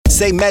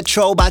Say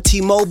Metro by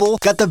T-Mobile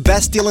got the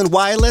best deal in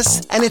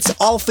wireless, and it's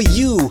all for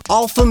you,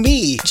 all for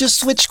me. Just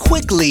switch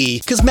quickly,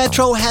 cause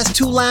Metro has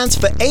 2 lines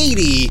for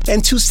 $80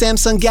 and 2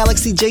 Samsung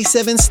Galaxy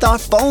J7 Star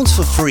phones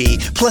for free,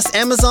 plus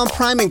Amazon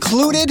Prime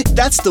included.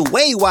 That's the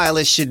way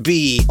wireless should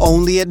be,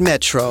 only at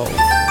Metro.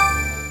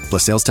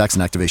 Plus sales tax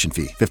and activation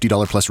fee.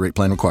 $50 plus rate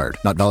plan required.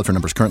 Not valid for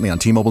numbers currently on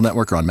T-Mobile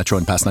network or on Metro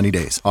in past 90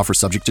 days. Offer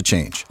subject to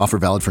change. Offer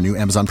valid for new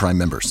Amazon Prime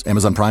members.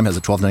 Amazon Prime has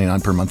a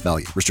 $12.99 per month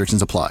value.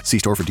 Restrictions apply. See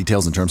store for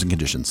details and terms and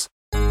conditions.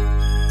 Romy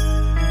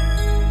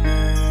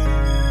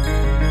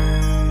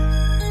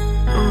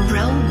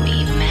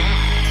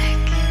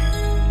Mac.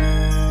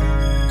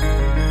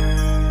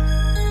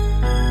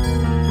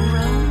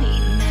 Romy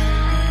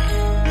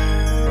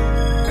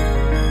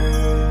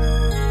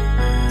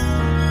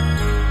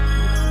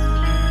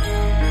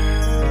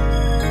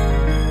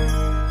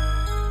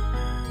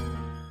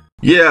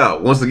Yeah,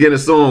 once again,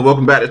 it's on.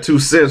 Welcome back to 2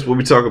 Cents, where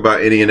we talk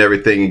about any and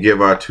everything and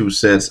give our 2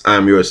 cents.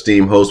 I'm your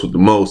esteemed host with the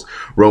most,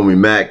 Romy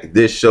Mac.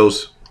 This show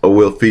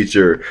will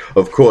feature,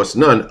 of course,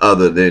 none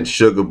other than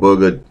Sugar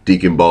Booger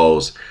Deacon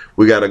Balls.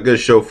 We got a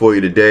good show for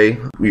you today.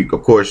 We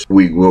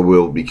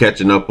will be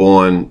catching up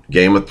on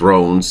Game of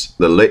Thrones,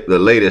 the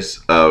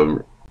latest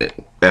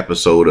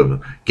episode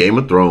of Game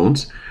of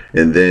Thrones,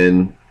 and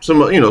then some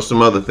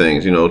other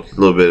things, a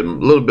little bit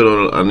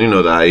on, the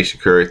Aisha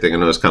Curry thing. I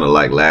know it's kind of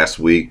like last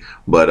week,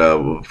 but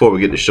before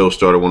we get the show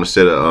started, I want to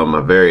say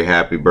a very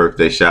happy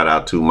birthday shout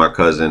out to my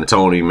cousin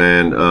Tony,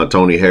 man,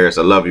 Tony Harris.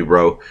 I love you,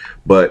 bro.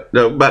 But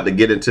about to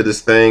get into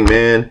this thing,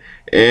 man,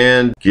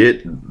 and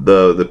get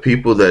the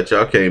people that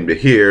y'all came to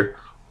hear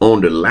on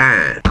the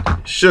line.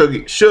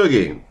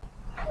 Shuggy.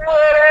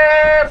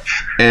 What up?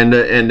 And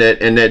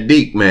that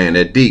Deke, man,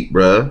 that Deke,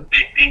 bruh.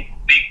 Big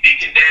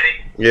Deacon Daddy.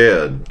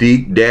 Yeah,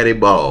 Deke Daddy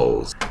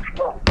Balls.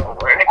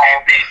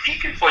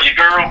 Deacon for your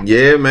girl.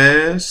 Yeah,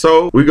 man.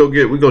 So we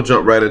go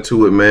jump right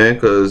into it, man,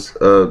 because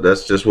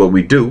that's just what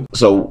we do.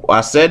 So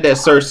I said that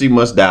Cersei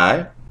must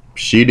die.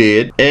 She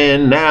did,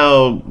 and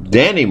now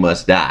Dany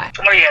must die.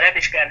 Oh yeah, that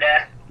bitch gotta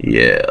die.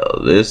 Yeah,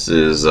 this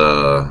is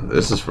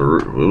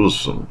for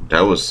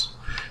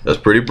that's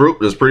pretty brutal.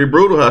 That's pretty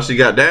brutal how she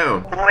got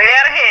down. Way out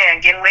of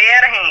hand, getting way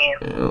out of hand.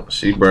 Yeah,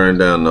 she burned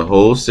down the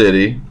whole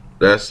city.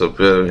 That's a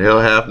bit of hell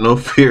hath no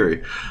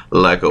fury,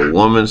 like a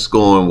woman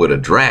scorned with a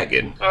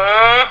dragon.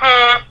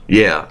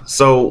 Yeah,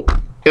 so you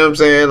know what I'm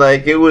saying?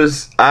 Like it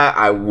was,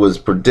 I was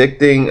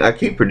predicting. I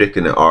keep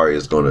predicting that Arya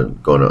is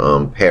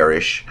gonna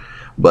perish,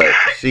 but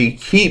she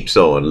keeps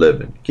on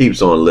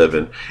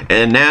living,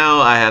 and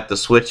now I have to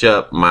switch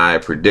up my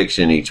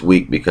prediction each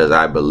week because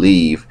I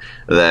believe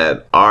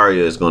that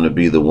Arya is going to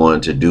be the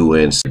one to do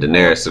in.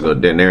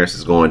 Daenerys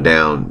is going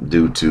down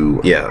due to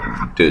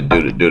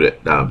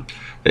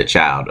the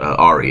child,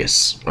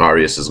 Arius.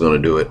 Arius is going to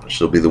do it.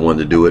 She'll be the one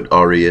to do it,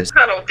 Arius.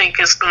 I don't think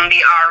it's going to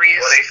be Arius.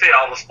 Well, they say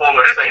all the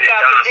spoilers say that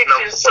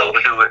Jon Snow's supposed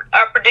to do it.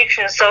 Our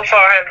predictions so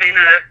far have been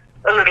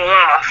a little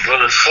off. Well,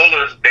 the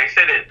spoilers, they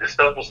said that the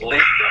stuff was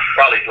leaked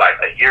probably like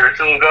a year or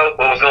two ago.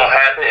 What was going to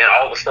happen, and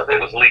all the stuff that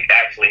was leaked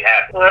actually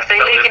happened. Well, if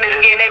they leaking it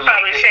again, they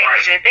probably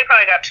changed it. They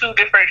probably got two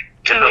different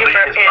endings.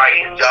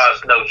 Right, and Jon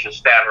Snow should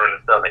stab her in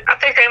the stomach. I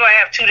think they might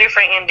have 2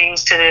 different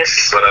endings to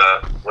this. But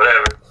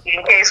whatever.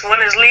 In case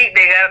one is leaked,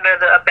 they got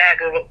a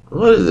bag of it.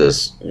 What is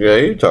this? Yeah,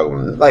 you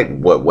talking like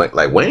what?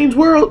 Like Wayne's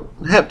World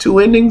have 2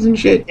 endings and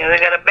shit? Yeah, they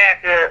got a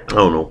backup. I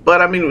don't know,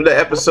 but I mean the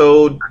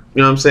episode. You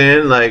know what I'm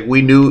saying? Like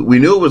we knew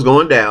it was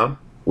going down.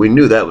 We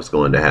knew that was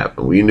going to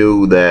happen. We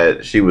knew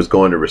that she was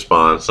going to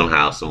respond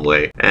somehow, some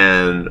way.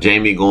 And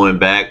Jaime going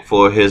back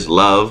for his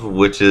love,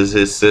 which is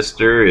his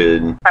sister,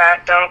 and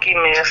donkey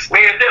miss.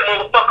 Man, if that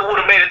motherfucker would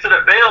have made it to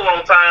the bell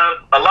on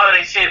time, a lot of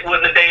that shit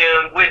wouldn't have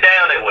damn went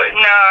down that way.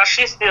 Nah,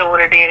 she still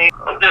would have did it.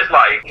 I'm just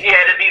like, he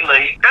had to be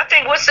late. I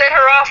think what set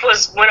her off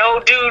was when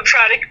old dude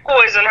tried to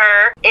poison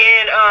her,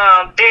 and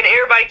then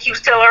everybody keeps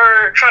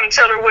trying to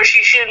tell her what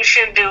she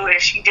shouldn't do,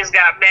 and she just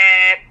got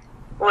mad.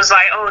 Was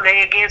like, oh,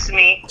 they against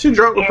me. She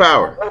drunk with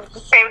power.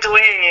 Came to a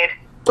head.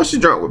 But she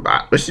drunk with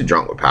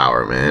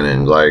power, man.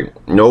 And like,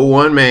 no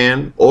one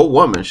man or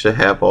woman should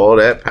have all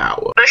that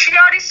power. But she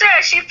already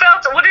said she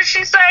felt it. What did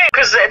she say?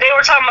 Because they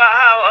were talking about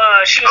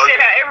how she said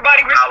how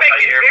everybody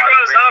respected her.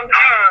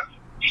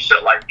 She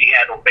felt like she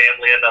had no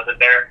family or nothing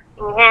there.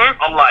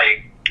 Mm-hmm. I'm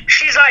like,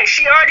 she's like,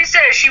 she already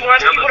said she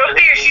wants people to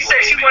fear. She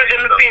said she wanted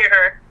them to fear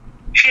her.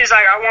 She's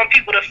like, I want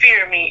people to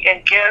fear me,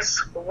 and guess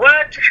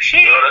what? that's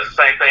the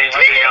same thing.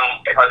 Her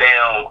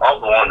damn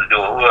uncle wanted to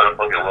do it. Whoever the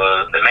fuck it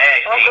was, the Mad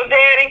King. Uncle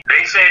Daddy.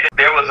 They said that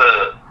there was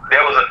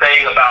a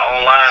thing about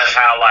online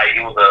how like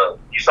it was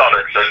you saw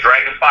the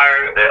dragon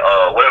fire,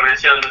 whatever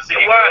this young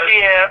city was.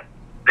 Yeah.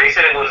 They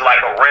said it was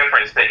like a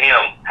reference to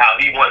him, how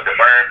he wanted to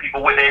burn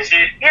people with that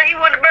shit. Yeah, he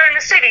wanted to burn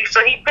the city,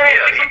 so he put it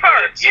in different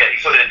parts. He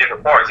put it in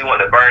different parts. He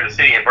wanted to burn the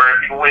city and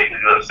burn people with it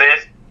because he was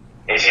obsessed,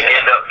 and she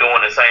ended up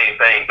doing the same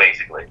thing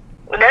basically.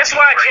 That's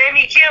why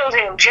Jaime killed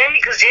him.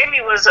 Because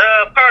Jaime was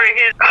part of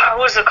his,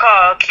 what's it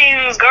called,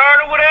 King's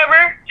Guard or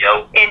whatever.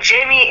 Yep. And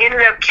Jaime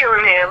ended up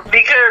killing him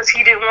because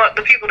he didn't want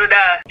the people to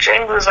die.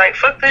 Jaime was like,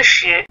 fuck this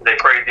shit. That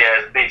crazy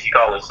ass bitch he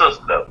called his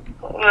sister though.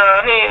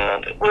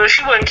 Well,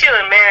 she wasn't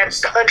killing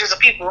hundreds of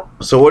people.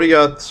 So what do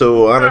y'all?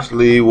 So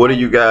honestly, what do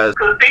you guys?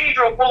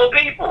 Cathedral full of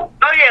people.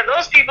 Oh yeah,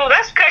 those people.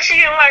 That's because she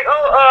didn't like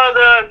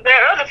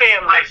that other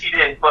family. Like she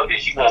didn't fucking.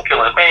 She won't kill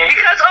her family.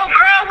 Because old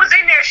girl was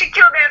in there, she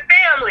killed that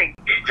family.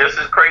 Just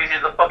as crazy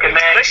as a fucking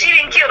man. But she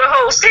didn't kill the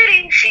whole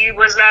city. She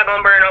was not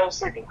gonna burn the whole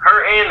city.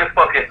 Her and the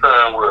fucking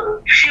son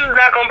was. She was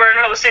not gonna burn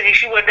the whole city.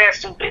 She wasn't that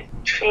stupid.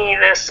 She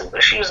ain't that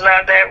stupid. She was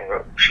not that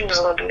rude. She was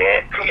gonna do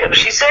that. Yeah, but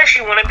she said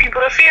she wanted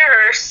people to fear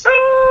her, so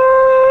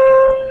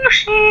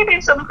she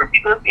did something for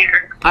people to fear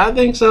her. I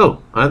think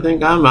so. I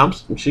think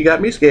she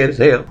got me scared as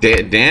hell.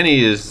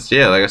 Danny is,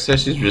 yeah, like I said,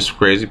 she's just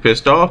crazy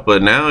pissed off.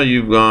 But now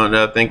you've gone.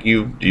 I think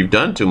you've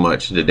done too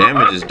much. The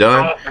damage is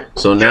done.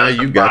 So now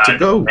you got to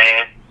go.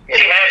 Man.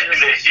 She had to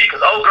do that shit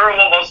because old girl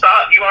won't gonna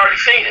stop. You already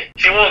seen it.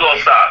 She won't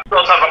gonna stop.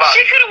 Don't talk about.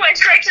 She could have went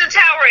straight to the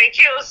tower and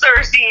killed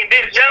Cersei and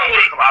been done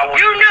with it.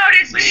 You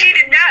noticed she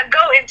did not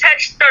go and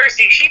touch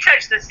Cersei. She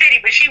touched the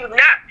city, but she was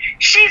not.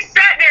 She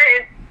sat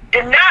there and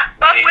did not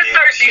fuck with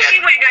Cersei.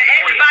 She went to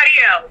everybody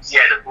else.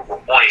 Yeah,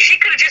 the point. She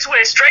could have just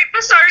went straight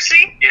for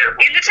Cersei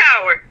in the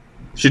tower.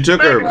 She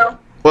took her.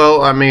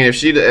 Well, I mean,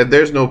 if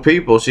there's no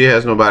people, she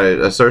has nobody.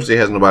 Cersei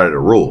has nobody to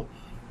rule.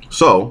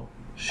 So.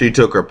 She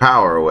took her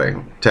power away,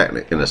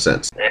 technically, in a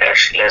sense. Yeah,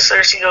 she let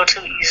Cersei go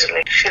too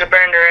easily. Should have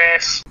burned her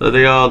ass. So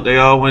they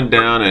all went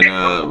down, and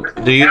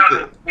we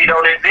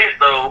don't exist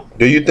though.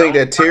 Do you think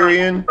that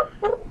Tyrion?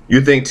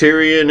 You think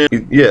Tyrion?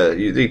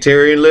 You think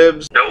Tyrion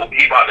lives? Nope,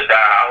 he about to die.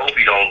 I hope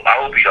he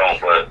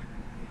don't. But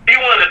he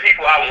one of the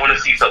people I want to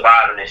see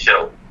survive in this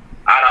show.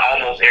 Out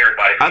of almost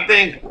everybody.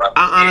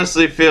 I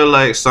honestly feel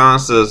like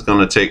Sansa is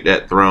gonna take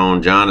that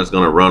throne. Jon is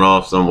gonna run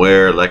off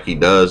somewhere like he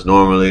does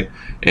normally,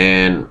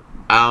 and.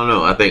 I don't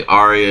know. I think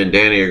Arya and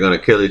Dany are going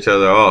to kill each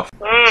other off.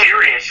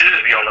 Tyrion should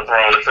be on the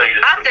throne, to tell you the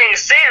truth. I think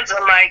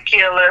Sansa might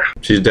kill her.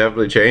 She's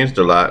definitely changed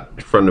a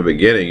lot from the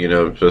beginning, you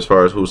know, as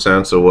far as who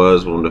Sansa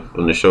was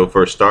when the show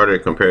first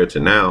started compared to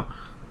now.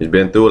 She's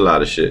been through a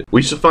lot of shit.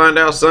 We should find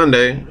out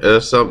Sunday.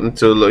 Something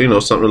to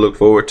look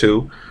forward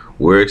to.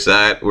 We're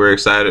excited. We're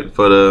excited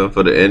for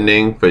the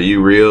ending. For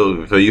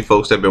you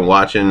folks that have been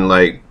watching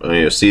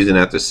season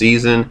after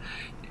season,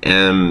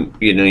 and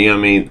you know what I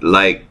mean,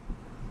 like.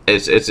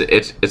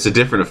 It's a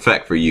different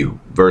effect for you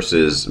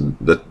versus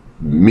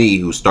me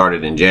who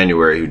started in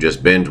January, who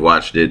just binge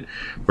watched it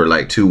for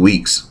like 2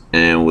 weeks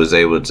and was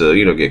able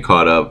to get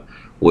caught up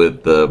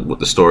with the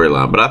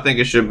storyline. But I think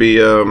it should be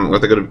I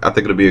think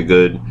it'll be a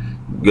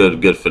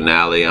good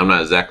finale. I'm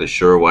not exactly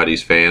sure why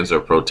these fans are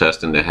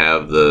protesting to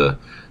have the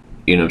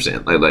what I'm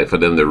saying, like for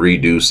them to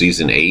redo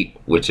season 8,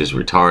 which is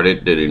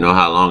retarded. Did you know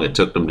how long it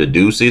took them to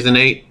do season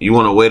 8? You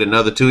want to wait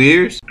another 2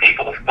 years?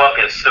 People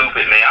fucking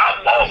stupid, man.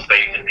 I've lost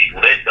faith in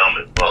people. They're dumb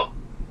as fuck.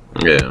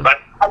 Yeah.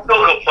 Like, I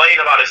still complain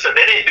about it. So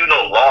they didn't do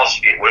no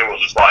lost shit where it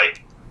was just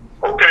like,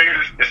 okay,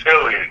 it's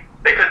alien.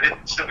 They could do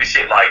stupid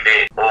shit like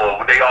that,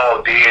 or they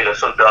all did, or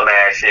some dumb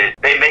ass shit.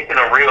 They making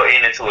a real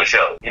ending to a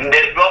show, and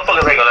then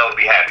motherfuckers ain't gonna ever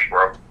be happy,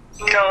 bro.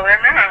 No,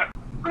 they're not.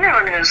 No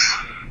one is.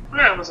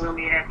 No one's gonna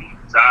be happy.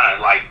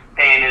 Like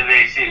paying into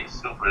that shit is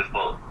stupid as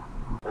fuck.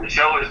 The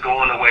show is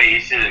going the way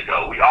it should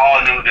go. We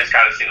all knew this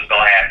kind of shit was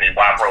gonna happen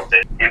by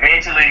protest.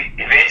 Eventually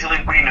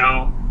we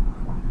knew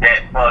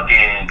that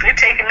fucking they're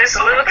taking this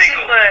a little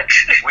too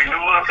much. We knew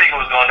Littlefinger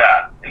was gonna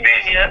die.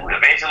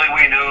 Eventually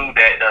we knew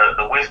that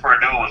the Whisperer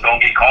dude was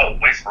gonna get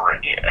caught whispering.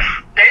 Yeah.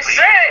 They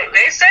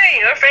say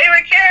your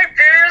favorite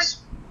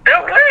characters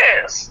don't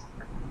last.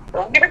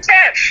 Don't get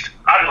attached.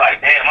 I'd be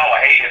like, damn, I would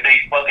hate if they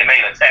fucking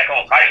made Attack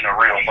on Titan a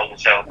real fucking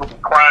show.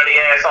 Crying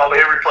their ass off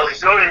every fucking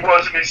show you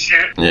watching this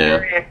shit.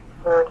 Yeah.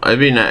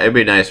 It'd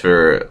be nice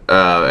for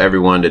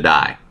everyone to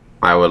die.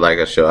 I would like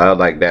a show. I would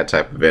like that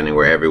type of ending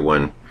where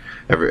everyone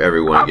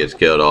gets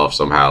killed off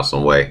somehow,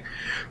 some way.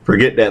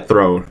 Forget that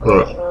throne.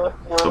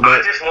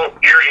 I just want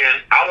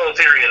Tyrion. I want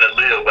Tyrion to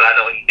live, but I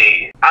know he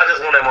dead. I just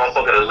want that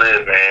motherfucker to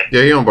live, man.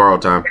 Yeah, he on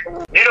borrowed time.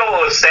 You know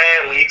what was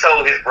sad when he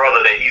told his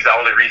brother that he's the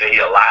only reason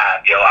he alive?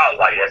 Yo, I was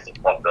like, that's some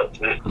fucked up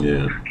shit.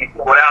 Yeah.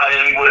 Without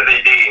him, he would have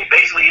been dead.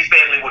 Basically, his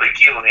family would have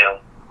killed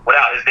him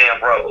without his damn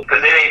brother,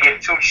 because they didn't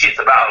give two shits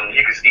about him.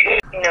 You can see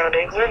that. No,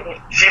 they wouldn't.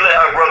 She let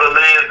her brother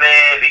live,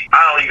 man. I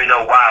don't even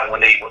know why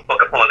when they was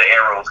fucking pulling the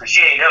arrows, because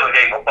she ain't never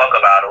gave a fuck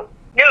about him.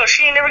 No,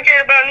 she ain't never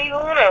cared about neither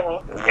one of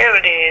them.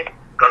 Never did.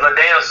 Because her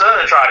damn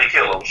son tried to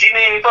kill him. She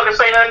didn't even fucking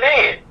say nothing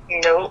then.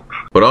 Nope.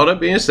 But all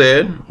that being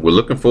said, we're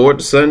looking forward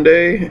to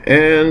Sunday,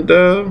 and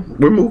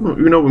we're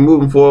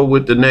moving forward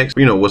with the next,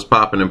 what's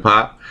popping and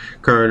pop.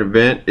 Current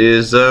event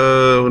is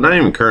not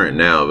even current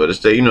now, but it's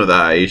the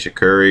Ayesha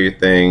Curry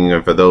thing.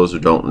 And for those who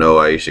don't know,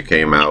 Ayesha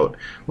came out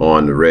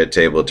on the Red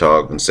Table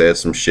Talk and said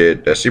some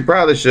shit that she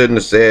probably shouldn't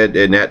have said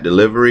in that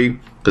delivery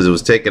because it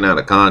was taken out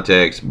of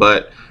context.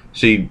 But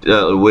she,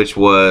 which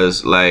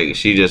was like,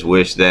 she just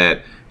wished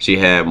that she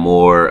had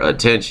more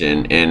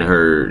attention in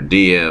her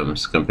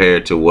DMs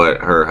compared to what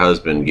her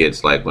husband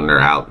gets like when they're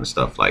out and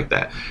stuff like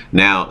that.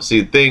 Now, see,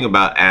 the thing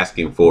about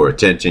asking for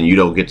attention, you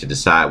don't get to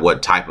decide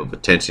what type of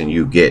attention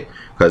you get,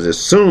 because as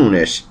soon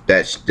as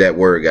that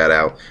word got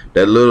out,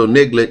 that little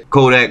niglet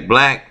Kodak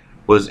Black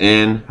was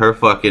in her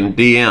fucking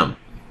DM.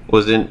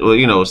 Was in, well,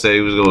 you know, say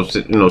he was gonna,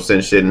 you know,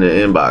 send shit in the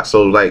inbox.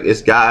 So like,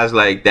 it's guys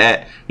like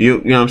that. You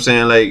know what I'm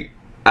saying? Like,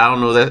 I don't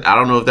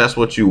know if that's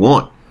what you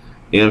want.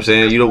 You know what I'm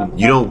saying? You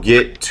don't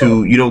get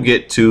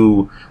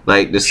to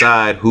like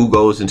decide who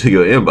goes into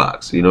your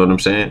inbox. You know what I'm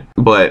saying?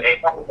 But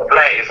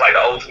it's like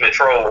the ultimate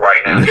troll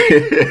right now.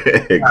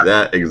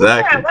 exactly.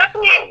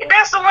 Yeah,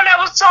 that's the one that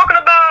was talking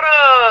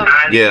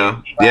about.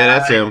 Yeah,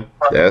 that's him.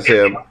 That's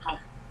him.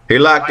 He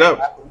locked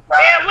up.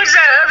 Yeah, what's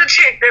that other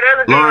chick? That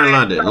other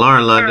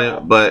Lauren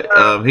London. But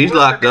he's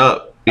locked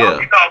up. Yeah.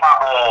 You talking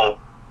about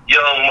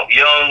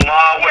Young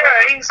Ma?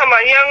 Yeah, he's talking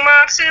about Young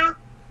Ma too.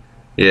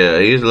 Yeah,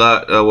 he's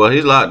locked.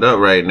 He's locked up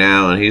right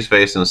now, and he's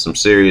facing some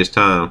serious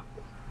time.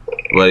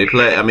 But he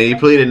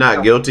pleaded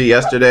not guilty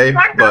yesterday.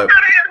 But how the hell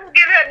did he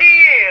get that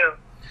DM?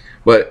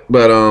 But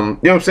you know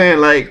what I'm saying?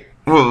 Like,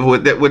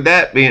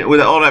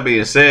 with all that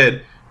being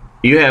said,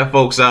 you have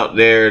folks out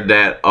there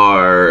that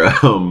are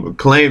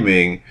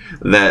claiming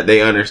that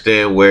they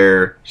understand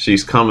where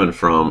she's coming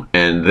from,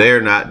 and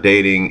they're not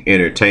dating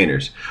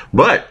entertainers.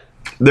 But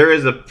there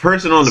is a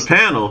person on the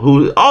panel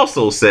who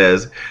also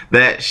says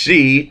that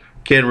she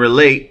can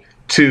relate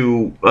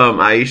to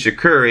Ayesha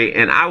Curry,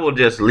 and I will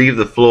just leave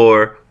the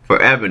floor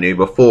for Ebony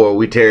before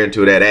we tear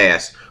into that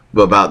ass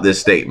about this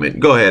statement.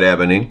 Go ahead,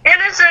 Ebony. In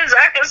a sense,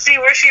 I can see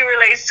where she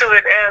relates to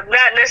it,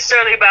 not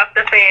necessarily about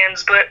the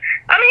fans, but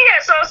I mean,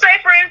 yeah. So, say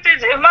for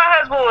instance, if my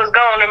husband was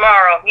gone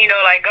tomorrow, you know,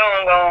 like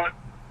gone,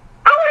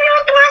 I want to know,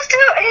 do I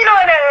still, you know,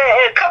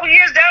 in a couple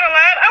years down the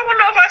line, I want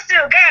to know if I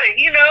still got it,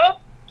 you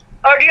know,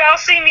 or do y'all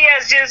see me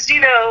as just,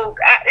 you know,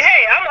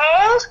 hey,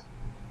 I'm old.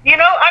 You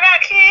know, I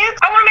got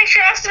kids. I want to make sure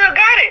I still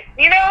got it.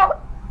 You know,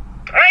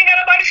 I ain't got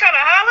nobody trying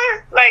to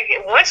holler. Like,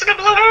 once in the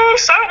blue moon,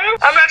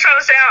 something. I'm not trying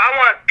to say I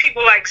want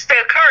people like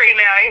Steph Curry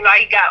now.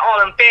 He got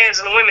all them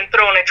fans and the women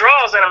throwing their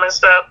drawers at him and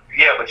stuff.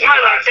 Yeah, but you know,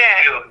 like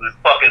that. Still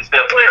fucking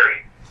Steph Curry.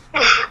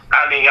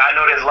 I mean, I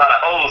know there's a lot of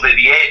hoes at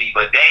the Eddie,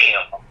 but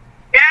damn.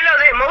 Yeah, I know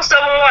that most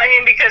of them want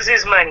him because of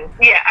his money.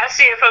 Yeah, I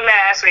see it from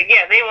that aspect.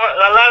 Yeah, they want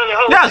a lot of the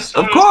hoes. Yes,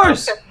 of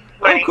course.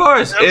 Of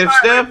course, if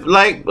Steph,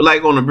 like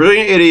on the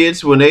Brilliant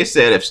Idiots, when they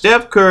said if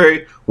Steph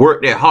Curry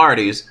worked at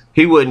Hardee's,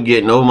 he wouldn't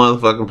get no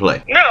motherfucking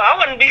play. No, I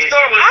wouldn't be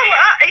throwing.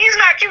 He's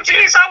not cute to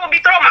me, so I wouldn't be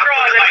throwing my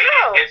drawers at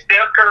him. If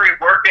Steph Curry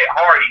worked at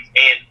Hardee's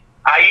and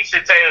Ayesha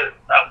Taylor,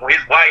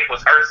 his wife,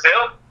 was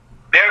herself,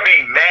 there'd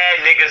be mad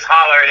niggas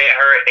hollering at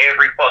her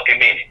every fucking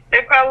minute.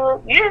 They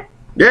probably, yeah.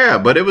 Yeah,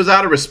 but it was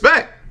out of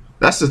respect.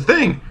 That's the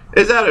thing.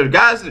 It's out of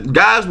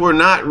guys were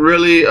not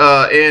really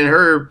in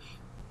her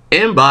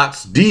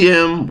inbox,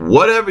 DM,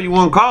 whatever you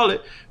want to call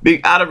it,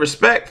 be out of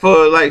respect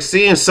for like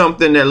seeing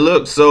something that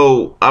looks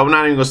so, I'm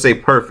not even gonna say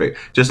perfect,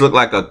 just look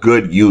like a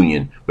good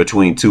union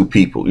between two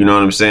people. You know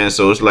what I'm saying?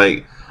 So it's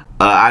like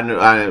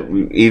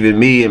even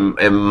me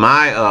in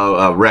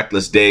my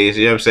reckless days,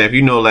 you know what I'm saying? If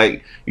you know,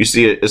 like you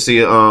see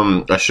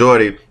a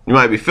shorty, you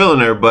might be feeling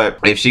her, but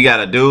if she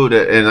got a dude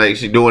and like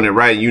she's doing it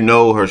right, you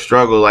know her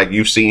struggle, like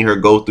you've seen her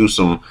go through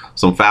some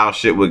foul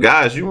shit with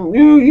guys,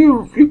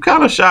 you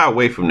kind of shy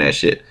away from that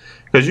shit.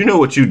 Because you know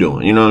what you're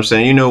doing, you know what I'm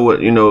saying. You know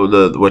what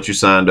what you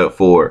signed up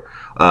for,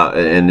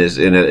 in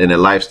a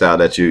lifestyle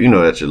that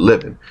you're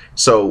living.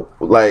 So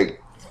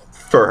like,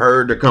 for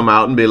her to come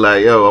out and be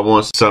like, "Yo, I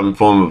want some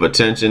form of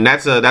attention,"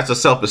 that's a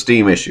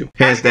self-esteem issue,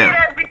 hands down.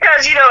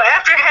 Because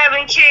after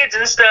having kids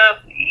and stuff,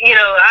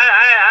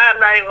 I'm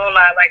not even gonna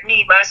lie. Like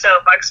me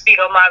myself, I can speak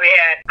on my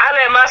behalf. I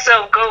let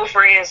myself go,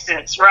 for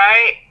instance,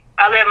 right?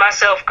 I let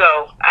myself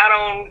go. I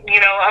don't,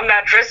 I'm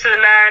not dressed to the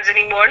nines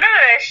anymore. None of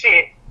that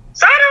shit.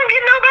 So I don't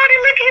get nobody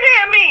looking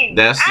at me.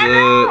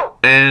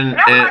 And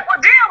I'm like, well,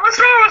 damn, what's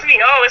wrong with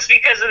me? Oh, it's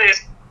because of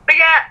this. But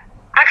yeah,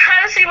 I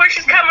kind of see where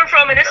she's coming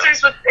from in a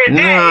sense with that.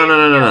 No.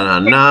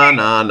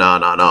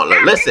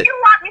 Listen.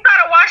 You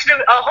gotta watch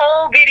a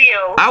whole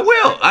video. I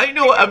will.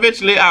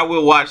 Eventually I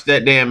will watch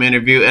that damn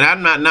interview, and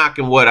I'm not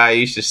knocking what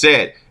Ayesha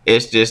said.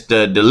 It's just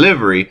the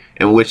delivery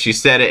in which she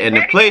said it and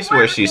the place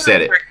where she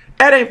said it.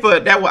 That ain't for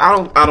that.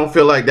 I don't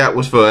feel like that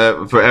was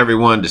for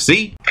everyone to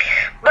see.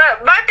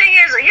 But my thing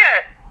is,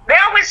 yeah. They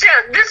always say,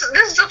 this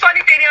is a funny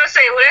thing, they always say,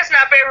 well, that's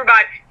not for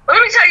everybody. But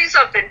let me tell you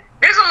something.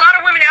 There's a lot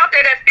of women out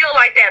there that feel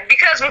like that.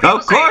 Because when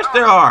people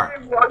there are.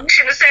 Well, you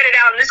shouldn't have said it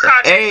out in this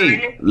context.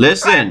 Hey,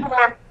 listen.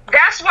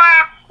 That's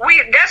why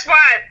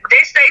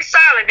they stay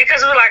silent.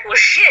 Because we're like, well,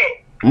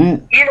 shit.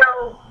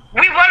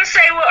 We want to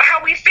say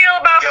how we feel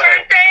about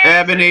certain things.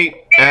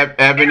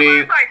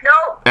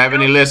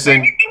 Ebony,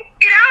 listen.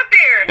 Get out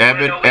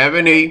there.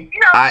 Ebony,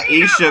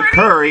 Ayesha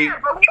Curry.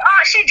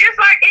 She just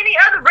like any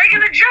other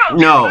regular Joe.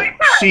 No,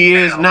 she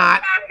is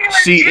not.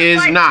 She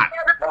is not.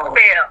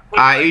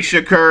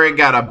 Ayesha Curry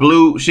got a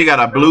blue. She got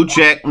a blue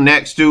check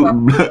next to.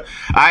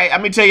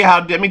 Let me tell you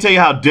how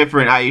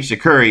different Ayesha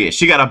Curry is.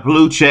 She got a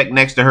blue check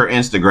next to her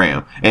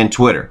Instagram and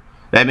Twitter.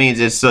 That means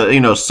it's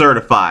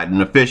certified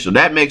and official.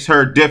 That makes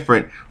her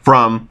different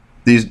from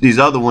these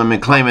other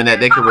women claiming that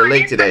they can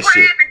relate to that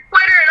shit.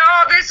 Twitter and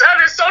all this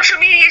other social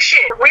media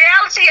shit.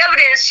 Reality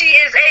evidence. She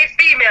is a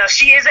female.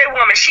 She is a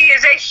woman. She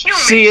is a human.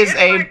 She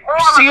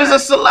is a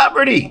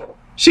celebrity.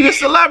 She a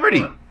celebrity.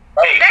 Hey,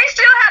 They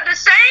still have the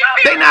same.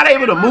 They not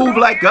able to move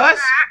like us.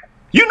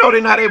 You know they're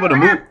not able to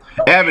move.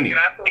 Ebony,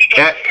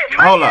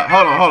 hold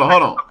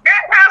on.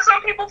 That's how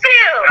some people feel.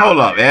 Hold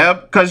up,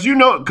 Eb, because you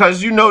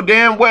know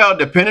damn well,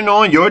 depending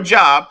on your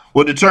job,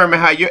 will determine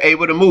how you're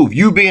able to move.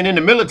 You being in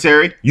the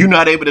military, you're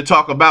not able to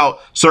talk about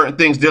certain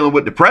things dealing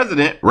with the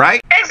president,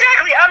 right?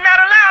 Exactly. I'm not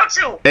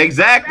allowed to.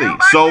 Exactly.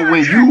 So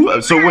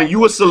when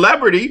you a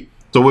celebrity,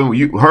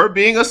 her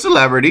being a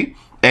celebrity,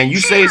 and you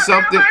say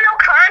something, No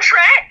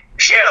contract.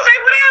 She can say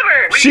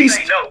whatever. she's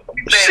say no.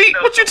 she.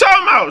 What you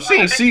talking about?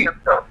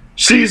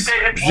 She's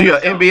an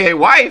NBA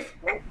wife.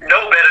 No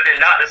better than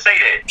not to say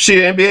that.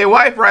 She an NBA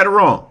wife, right or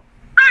wrong?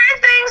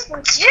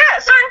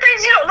 Certain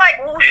things, you know, like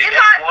it's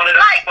not one of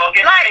those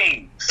fucking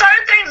things.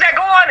 certain things that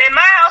go on in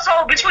my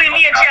household between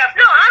me and Jeff.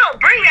 No, I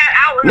don't bring that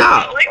out in the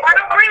No. public. I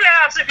don't bring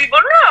that out to people.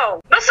 No,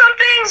 but some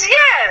things,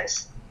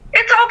 yes,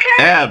 it's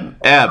okay.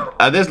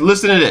 Eb,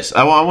 listen to this.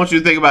 I want you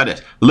to think about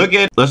this.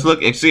 Let's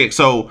look at see.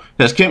 So,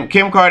 because Kim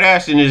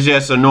Kardashian is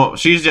just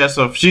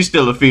she's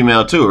still a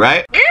female too,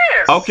 right?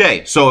 Yes.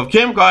 Okay, so if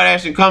Kim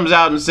Kardashian comes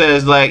out and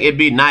says like it'd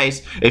be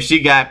nice if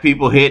she got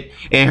people hit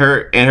in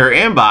her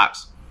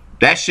inbox,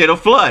 that shit'll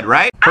flood,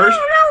 right? I don't know.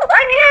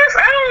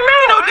 I don't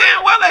know. You know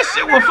damn well that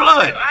shit will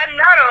flood. I'm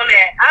not on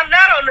that. I'm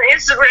not on the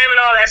Instagram and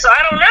all that, so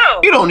I don't know.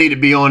 You don't need to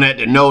be on that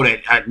to know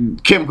that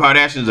Kim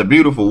Kardashian's a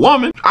beautiful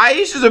woman.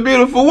 Aisha's a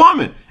beautiful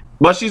woman,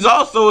 but she's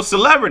also a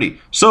celebrity.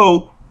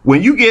 So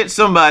when you get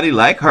somebody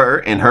like her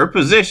in her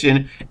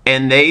position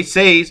and they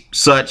say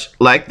such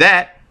like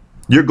that,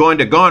 you're going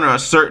to garner a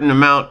certain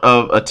amount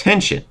of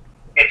attention.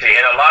 And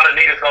a lot of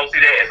niggas gonna see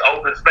that as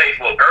open space.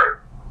 Well, girl,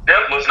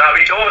 them must not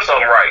be doing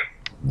something right.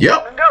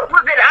 Yep. No,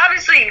 but then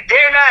obviously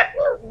they're not.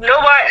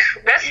 Nobody.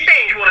 That's the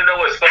thing. You wanna know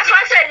what's funny? That's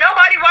why I said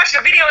nobody watched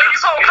the video in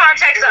this whole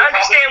context to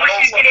understand what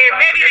she's getting.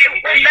 Maybe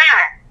they're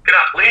not. Can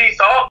I please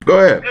talk? Go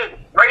ahead. Good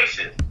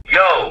gracious.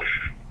 Yo,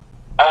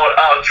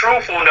 on a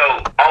truthful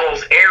note,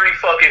 almost every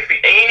fucking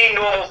any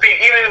normal female,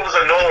 even if it was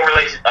a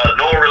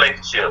normal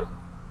relationship,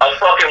 a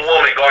fucking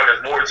woman garners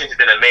more attention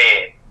than a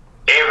man.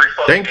 Every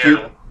fucking Thank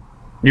you.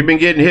 You've been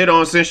getting hit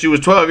on since you was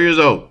 12 years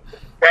old.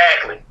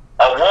 Exactly.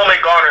 A woman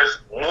garners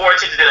more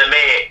attention than a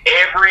man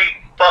every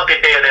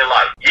fucking day of their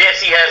life. Yes,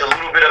 he has a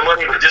little bit of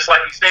money, but just like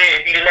you said,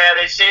 if he didn't have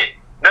that shit,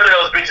 none of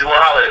those bitches will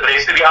holler at him. But they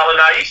still be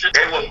hollering at Aisha.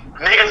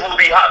 Niggas will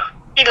be hot.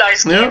 He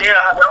likes skin.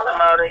 Yeah.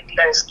 He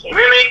likes skin.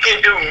 Women can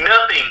do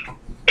nothing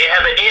and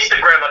have an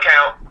Instagram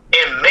account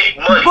and make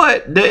money.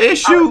 But the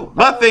issue,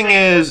 my thing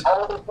is,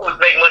 all they do is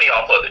make money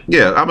off of it.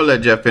 yeah, I'm gonna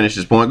let Jeff finish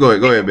his point. Go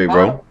ahead, big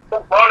bro.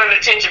 Garnering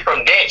attention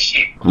from that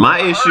shit. My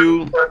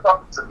issue,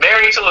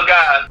 Married to a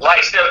guy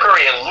like Steph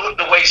Curry and look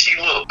the way she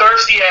look.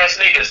 Thirsty ass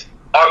niggas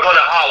are gonna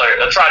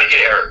holler or try to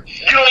get at her.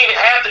 You don't even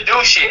have to do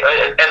shit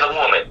as a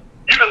woman.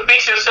 You can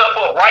fix yourself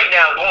up right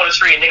now, go on the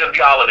street, and niggas be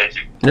hollering at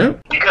you. yeah,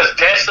 Because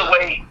that's the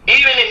way.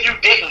 Even if you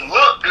didn't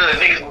look good,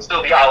 niggas will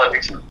still be hollering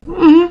at you.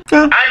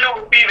 yeah. I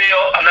know a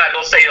female. I'm not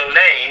gonna say no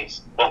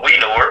names, but we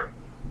know her.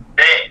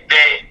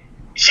 That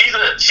she's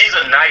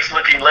a nice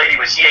looking lady,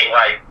 but she ain't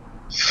like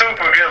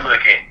super good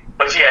looking.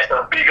 But she has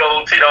some big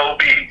old tit old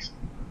bitties,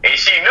 and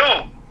she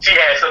knew she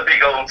had some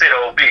big old tit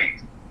old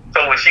bitties.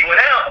 So when she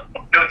went out,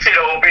 them tit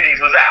old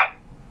bitties was out.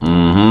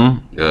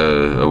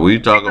 We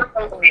talking?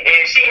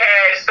 And she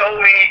had so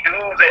many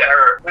dudes at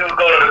her. We would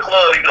go to the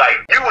club. He'd be like,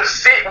 you would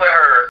sit with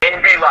her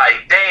and be like,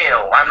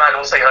 damn, I'm not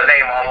gonna say her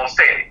name. I almost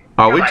said it.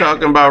 Are we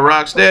talking about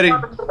Rocksteady?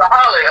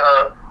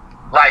 Holler at her,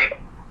 like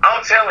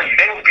I'm telling you,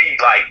 they would be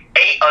like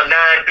 8 or 9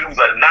 dudes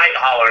a night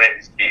hollering at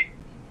this chick.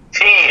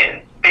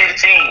 10,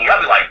 15.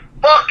 I'd be like,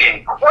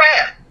 fucking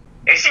crap.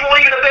 And she wasn't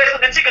even the best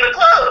looking chick in the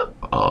club.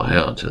 Oh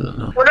hell to the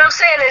no. What I'm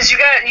saying is you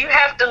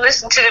have to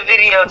listen to the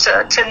video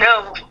to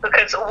know,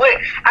 because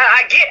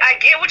I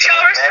get what y'all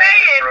are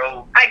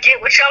saying. I get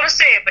what y'all are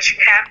saying, but you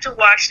have to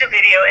watch the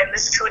video and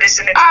listen to it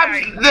in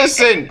entirety.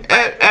 Listen,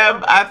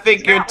 I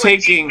think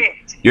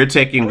you're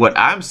taking what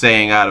I'm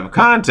saying out of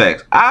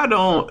context.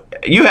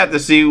 You have to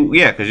see,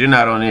 yeah, because you're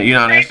not on it. You're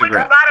not on That's what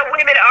Instagram. a lot of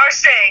women are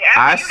saying.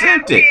 I After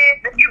sent it.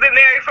 Kids, you've been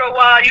married for a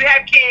while, you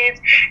have kids,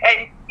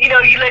 and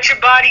you let your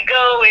body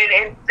go,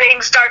 and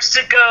things starts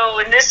to go,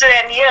 and this and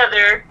that and the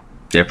other.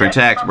 Different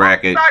tax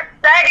bracket. Start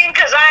sagging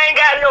because I ain't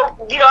got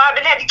no. I've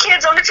been having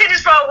kids on the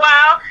titties for a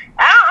while.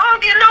 I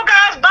don't get no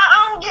guys.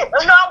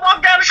 I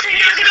walk down the street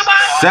and get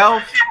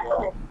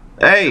nobody.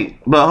 Hey,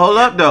 but hold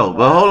up though.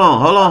 But hold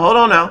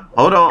on now.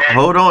 Hold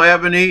on,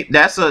 Ebony.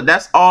 That's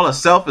all a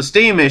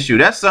self-esteem issue.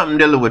 That's something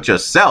dealing with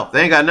yourself.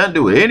 They ain't got nothing to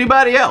do with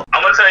anybody else.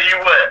 I'm gonna tell you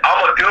what,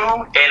 I'm a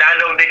dude, and I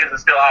know niggas are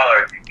still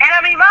hollering. And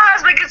I mean, my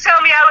husband can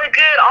tell me I look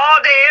good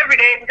all day, every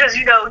day, because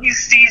he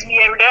sees me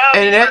every day.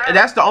 And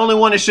that's the only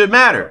one that should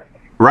matter,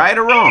 right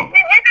or wrong. And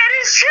that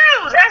is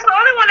true. That's the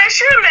only one that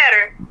should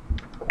matter.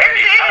 And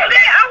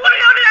I want to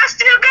know that I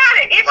still got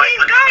it. If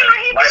he's gone or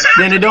he decides,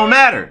 Then it don't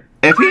matter.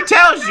 If he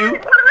tells you.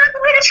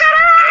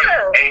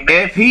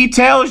 If he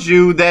tells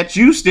you that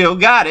you still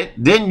got it,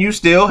 then you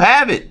still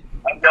have it.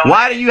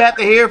 Why do you have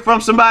to hear from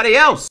somebody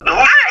else? Even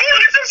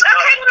if it's a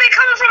compliment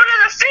coming from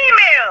another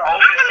female. I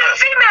want another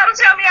female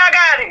to tell me me I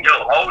got it. Yo,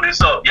 hold this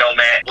up, yo,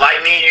 man.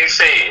 Like me and you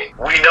said,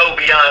 we know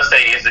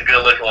Beyonce is the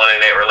good looking one in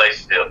that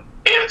relationship.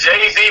 If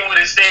Jay-Z would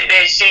have said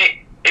that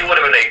shit, it would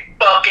have been a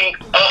fucking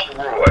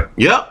uproar.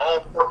 Yep.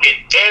 On fucking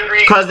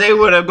every. Because they're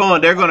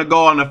gonna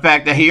go on the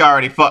fact that he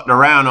already fucked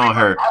around on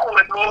her. I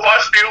want to know if I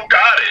still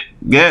got it.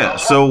 Yeah.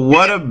 So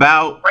what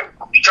about?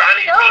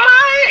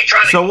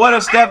 So what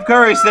if Steph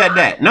Curry said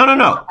that? No.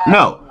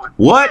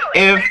 What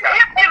if?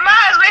 If my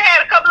husband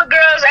had a couple of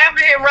girls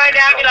after him right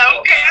now, I'd be like,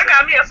 okay, I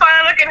got me a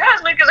fine looking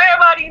husband because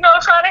everybody,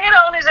 trying to hit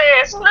on his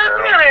ass. Look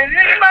at him.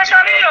 Everybody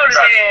trying to hit on his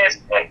ass.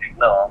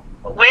 No.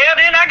 Well,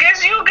 then I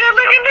guess you a good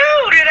looking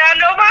dude. And I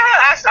know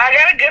I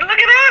got a good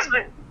looking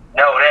husband.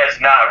 No, that's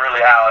not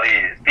really how it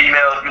is.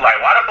 Females be like,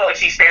 why the fuck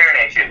she staring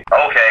at you?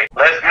 Okay,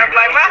 let's be I'm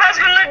like, my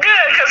husband look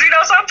good because,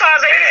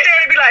 sometimes they be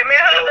staring and be like, man,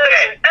 her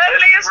husband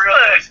ugly as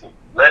fuck.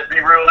 Let's be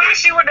realistic. Why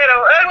she with that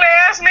ugly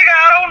ass nigga?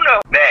 I don't know.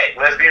 Mac,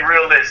 let's be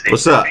realistic.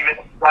 What's up?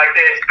 Females like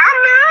that. I'm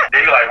not.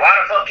 They be like, why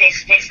the fuck he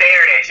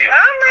staring at you?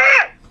 I'm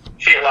not.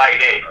 Shit like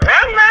that.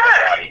 I'm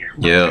not.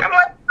 Yeah. I'm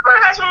like, my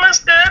husband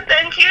looks good,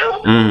 thank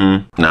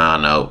you.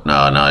 No.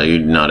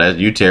 That's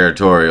you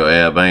territorial,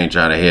 Eb. I ain't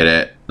trying to hear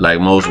that. Like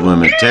most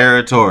women,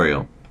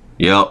 territorial.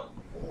 Yep.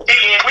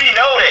 Yeah, we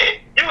know that.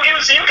 You can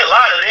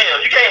lie to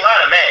them. You can't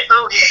lie to Mac.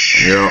 Oh,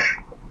 yeah. Yep.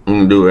 You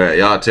can do that.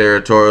 Y'all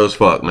territorial as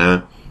fuck,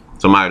 man.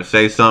 Somebody to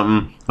say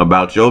something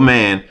about your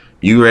man,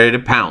 you ready to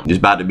pounce. It's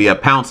about to be a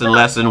pouncing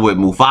lesson with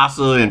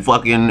Mufasa and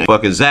fucking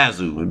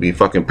Zazu. It'd be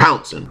fucking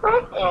pouncing.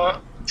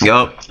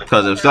 Yup.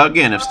 Because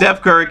if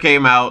Steph Curry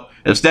came out,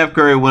 if Steph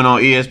Curry went on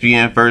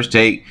ESPN First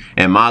Take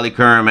and Molly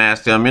Curran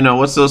asked him,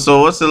 what's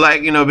it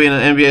like, being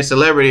an NBA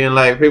celebrity and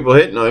like people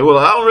hitting on you? Well,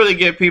 I don't really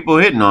get people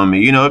hitting on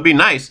me. It'd be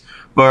nice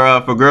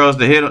for girls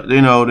to hit,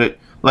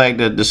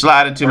 to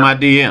slide into my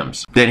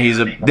DMs. Then he's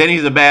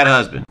a bad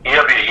husband.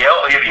 He'll be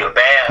a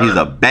bad husband. He's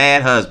a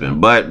bad husband.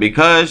 But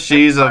because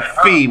she's a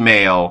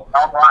female.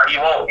 He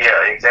won't.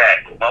 Yeah,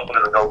 exactly.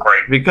 Motherfuckers go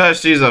crazy. Because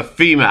she's a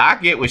female, I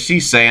get what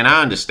she's saying.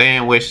 I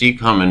understand where she's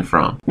coming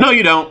from. No,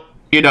 you don't.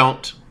 You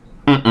don't.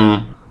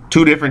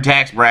 Two different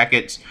tax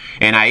brackets.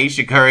 And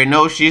Ayesha Curry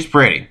knows she's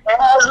pretty.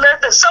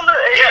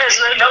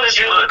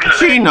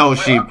 She knows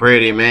she's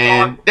pretty,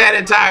 man. That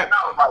entire.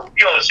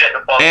 You don't shut the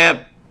fuck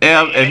up.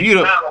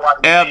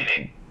 Eb,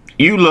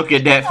 you look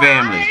at that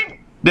family.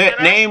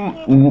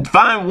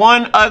 Find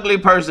one ugly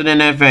person in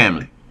that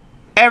family.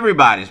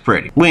 Everybody's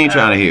pretty. We ain't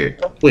trying to hear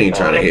it. We ain't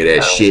trying to hear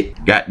that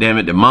shit. God damn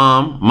it, the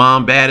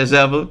mom bad as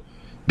ever.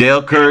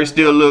 Dell Curry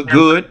still look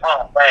good.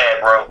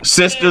 Bad, bro.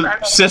 Sister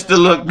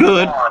look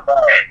good.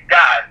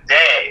 God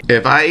damn.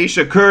 If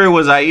Ayesha Curry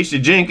was Ayesha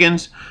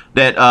Jenkins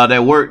that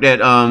worked at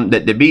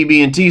the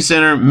BB&T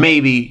Center,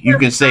 maybe you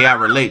can say I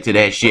relate to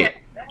that shit.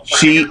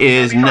 She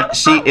is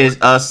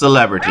a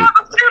celebrity. He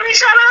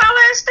trying to holler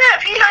at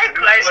Steph. He like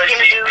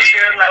skinny dudes. He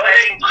trying to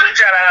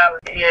holler.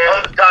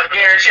 Yeah. Dr.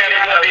 Gary Shannon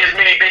gonna be as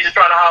many bitches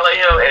trying to holler at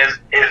him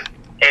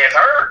as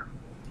her.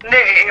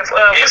 Nigga,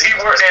 if he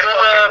worked at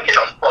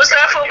what's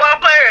that football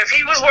player? If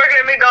he was working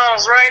at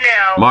McDonald's right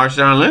now,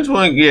 Marshawn Lynch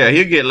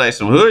he'll get like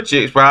some hood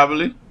chicks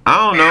probably. I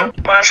don't know.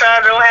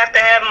 Marshawn don't have to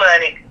have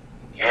money.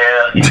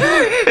 Yeah.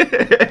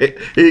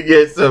 He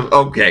gets some.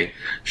 Okay,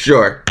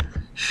 sure.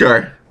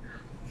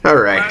 All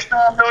right.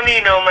 Marshawn don't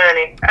need no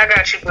money. I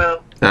got you, boo.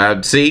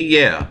 See,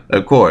 yeah,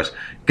 of course.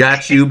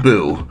 Got you,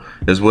 boo.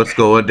 Is what's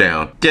going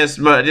down. Just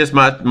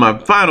my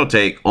final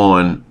take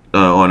on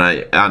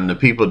the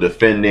people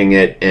defending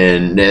it,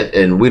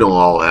 and we don't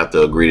all have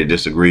to agree to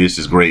disagree. This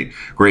is great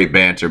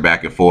banter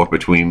back and forth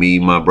between me,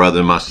 my brother,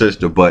 and my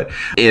sister. But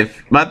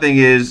if my thing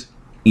is,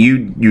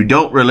 you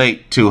don't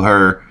relate to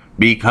her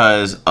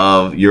because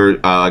of your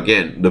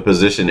again the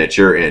position that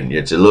you're in.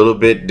 It's a little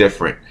bit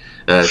different.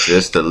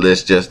 Just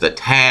a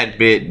tad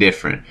bit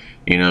different.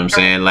 You know what I'm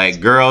saying? Like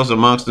girls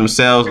amongst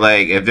themselves,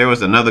 like if there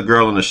was another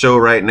girl on the show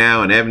right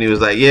now and Ebony was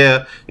like,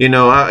 yeah,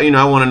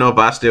 I want to know if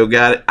I still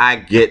got it. I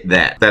get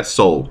that. That's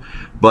sold.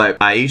 But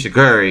Ayesha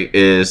Curry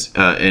is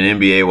an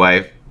NBA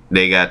wife.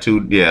 They got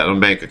them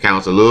bank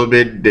accounts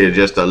they're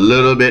just a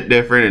little bit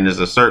different, and there's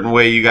a certain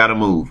way you got to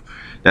move.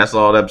 That's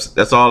all I'm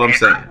saying. If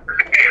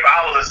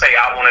I was to say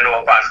I want to know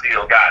if I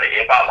still got it,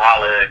 if I'm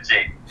hollering at a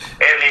chick,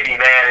 Ebony be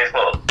mad as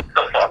fuck. Get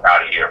the fuck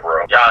out of here,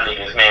 bro. Y'all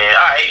niggas, man.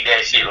 I hate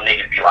that shit when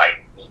niggas be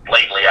like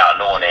blatantly out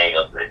knowing they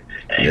ain't gonna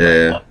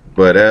yeah,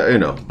 but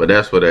but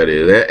that's what that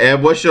is.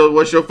 And what's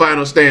your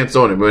final stance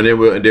on it? But then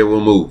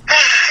we'll move.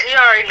 You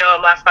already know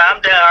my final.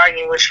 I'm done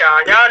arguing with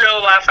y'all. Y'all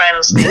know my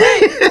final stance.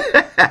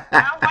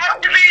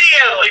 Watch the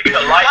video.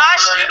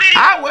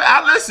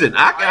 I listen.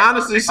 I can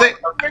honestly say.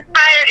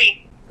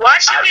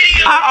 Watch the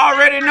video. I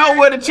already know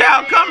where the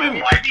child coming.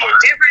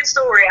 Different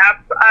story.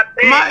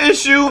 My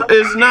issue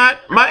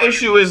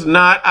is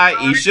not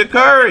Ayesha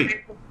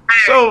Curry.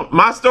 So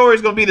my story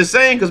is gonna be the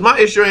same because my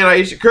issue ain't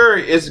Ayesha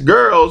Curry. It's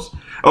girls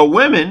or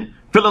women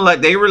feeling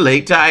like they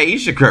relate to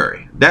Ayesha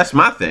Curry. That's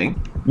my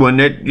thing. When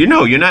you're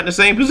not in the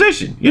same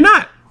position. You're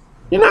not.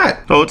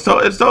 So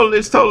it's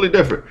totally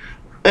different.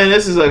 And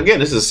this is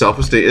a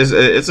self-esteem.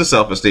 It's a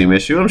self-esteem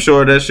issue. I'm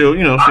sure that she'll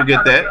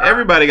get that.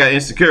 Everybody got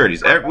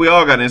insecurities. We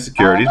all got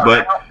insecurities,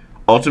 but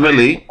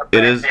ultimately,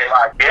 it is. Yeah,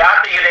 I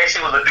think that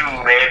shit was a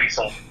dude, man. Be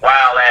some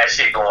wild ass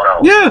shit going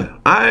on.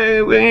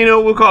 Yeah,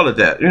 we'll call it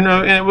that.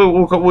 And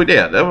we'll go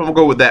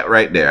with that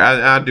right there.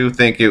 I do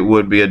think it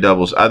would be a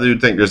double. I do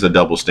think there's a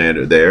double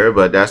standard there,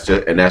 but that's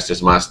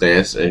just my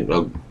stance, and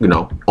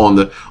on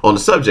the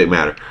subject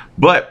matter.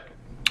 But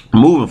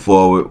moving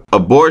forward,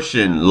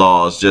 abortion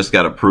laws just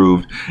got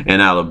approved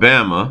in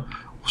Alabama,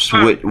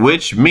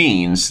 which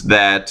means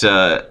that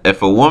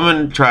if a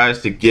woman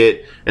tries to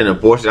get an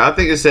abortion, I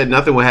think it said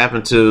nothing would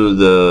happen to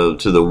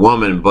the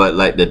woman, but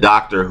like the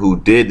doctor who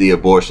did the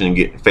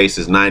abortion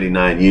faces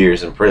 99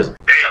 years in prison.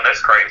 Damn,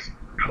 that's crazy.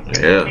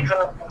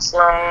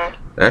 Yeah.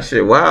 That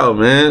shit wild,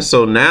 man.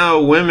 So now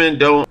women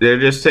they're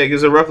just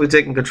roughly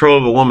taking control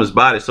of a woman's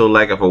body. So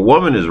like if a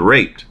woman is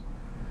raped,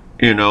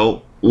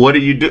 what do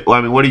you do?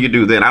 I mean, what do you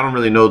do then? I don't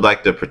really know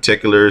like the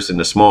particulars and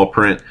the small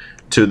print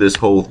to this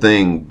whole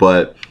thing,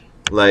 but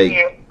like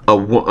a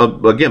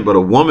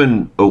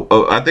woman,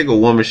 I think a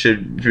woman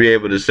should be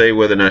able to say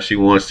whether or not she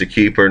wants to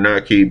keep or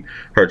not keep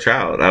her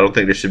child. I don't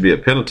think there should be a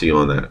penalty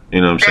on that.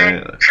 You know what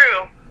I'm saying?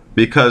 True.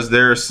 Because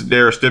there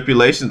are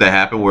stipulations that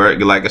happen where,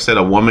 like I said,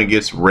 a woman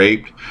gets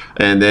raped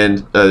and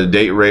then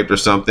date raped or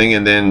something,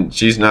 and then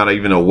she's not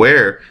even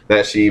aware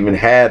that she even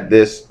had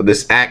this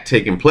act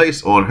taking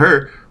place on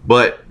her,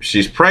 but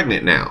she's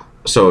pregnant now.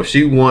 So if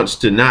she wants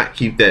to not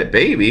keep that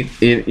baby,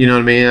 you know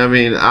what I mean? I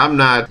mean, I'm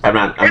not. Take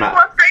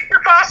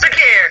the foster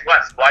care.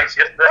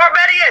 Or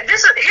better yet,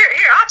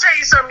 here. I'll tell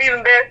you something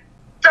even better.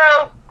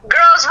 So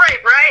girls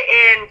rape,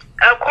 right? And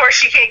of course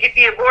she can't get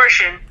the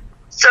abortion.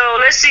 So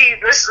let's see.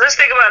 Let's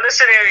think about this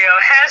scenario.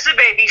 Has the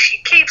baby,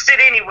 she keeps it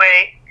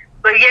anyway,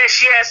 but yet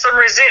she has some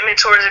resentment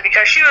towards it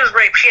because she was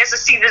raped. She has to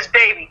see this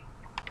baby,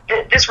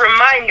 this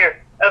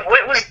reminder of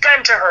what was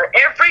done to her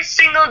every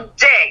single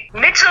day.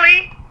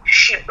 Mentally,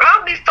 she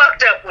probably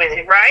fucked up with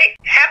it, right?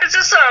 Happens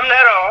to some,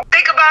 not all.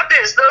 Think about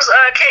this. Those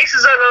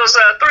cases of those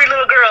 3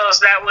 little girls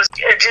that was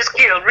just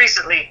killed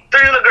recently.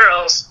 3 little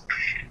girls.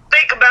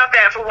 Think about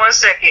that for 1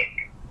 second.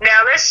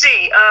 Now, let's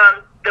see.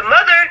 The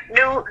mother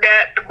knew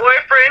that the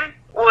boyfriend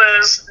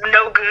was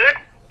no good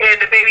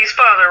and the baby's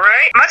father,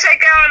 right? My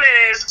take on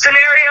it is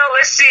scenario,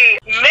 let's see.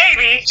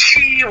 Maybe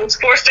she was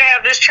forced to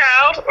have this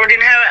child or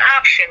didn't have an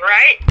option,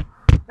 right?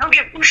 Don't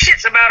give 2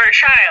 shits about her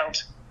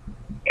child.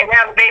 And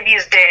now the baby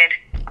is dead.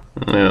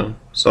 Yeah.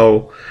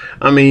 So,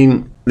 I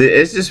mean,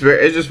 it's just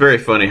very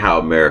funny how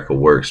America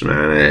works,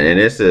 man. And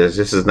this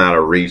is not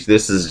a reach.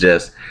 This is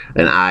just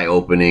an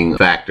eye-opening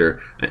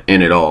factor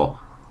in it all.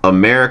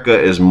 America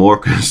is more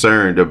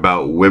concerned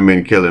about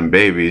women killing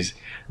babies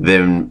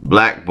than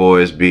black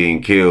boys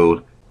being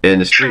killed in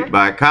the street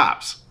by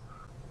cops.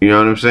 You know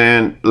what I'm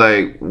saying?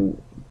 Like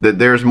that,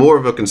 there's more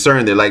of a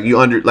concern there. Like you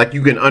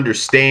can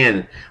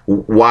understand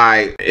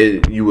why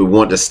you would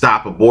want to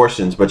stop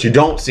abortions, but you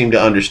don't seem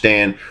to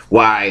understand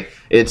why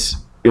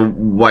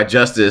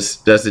justice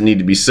doesn't need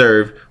to be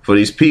served for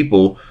these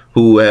people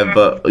who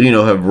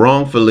have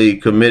wrongfully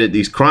committed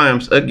these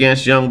crimes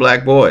against young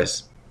black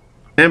boys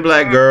and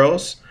black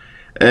girls.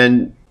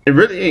 And it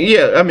really,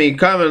 I mean,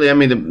 commonly,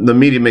 the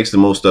media makes the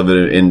most of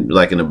it in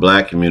the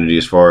black community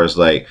as far as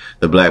like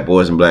the black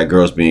boys and black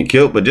girls being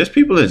killed, but just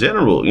people in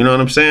general, you know what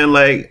I'm saying?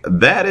 Like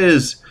that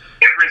is.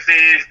 Difference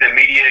is the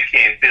media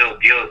can feel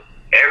guilt.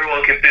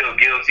 Everyone can feel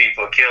guilty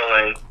for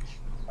killing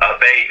a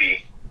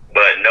baby,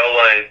 but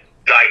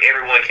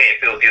everyone can't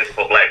feel guilty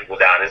for black people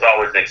dying. There's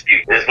always an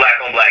excuse. There's black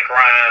on black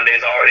crime. They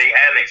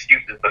have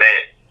excuses for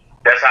that.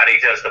 That's how they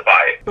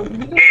justify it.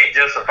 You can't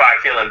justify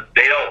killing.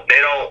 They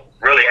don't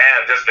really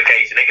have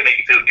justification. They can make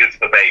you feel guilty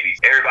for babies.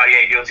 Everybody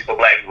ain't guilty for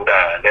black people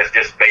dying. That's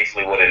just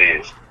basically what it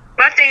is.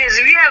 My thing is,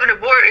 if you have an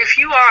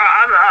abortion,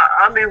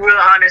 I'll be real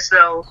honest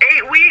though.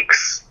 8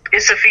 weeks,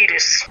 it's a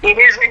fetus. It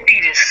is a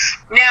fetus.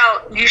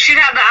 Now, you should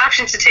have the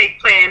option to take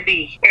Plan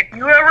B. If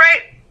you are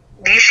raped,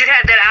 you should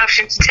have that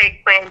option to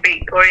take Plan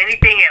B or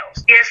anything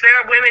else. Yes, there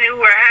are women who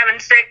are having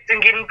sex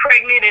and getting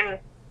pregnant, and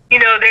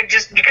they're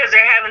just because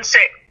they're having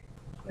sex.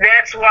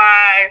 That's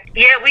why,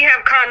 we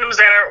have condoms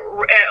that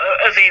are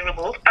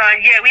available.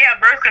 We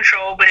have birth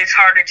control, but it's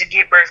harder to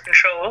get birth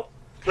control.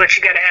 But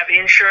you got to have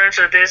insurance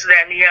or this,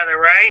 that, and the other,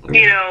 right? And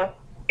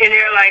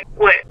they're like,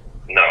 what?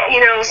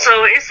 No.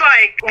 So it's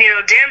like,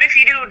 damned if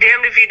you do,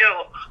 damned if you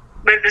don't.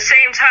 But at the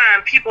same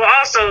time, people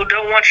also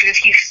don't want you to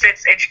teach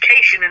sex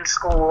education in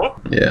school.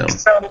 Yeah.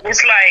 So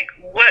it's like,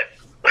 what?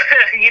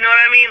 You know what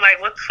I mean?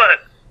 Like, what the fuck?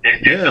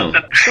 Yeah.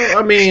 So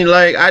I mean,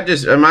 like,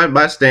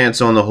 my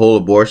stance on the whole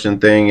abortion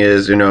thing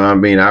is,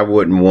 I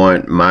wouldn't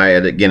want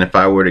if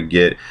I were to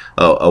get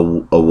a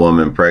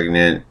woman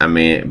pregnant, I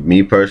mean,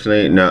 me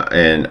personally, no,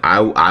 and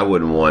I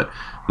wouldn't want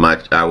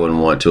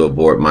to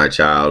abort my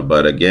child,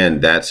 but again,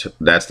 that's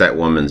that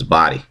woman's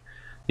body.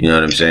 You know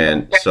what I'm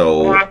saying?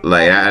 So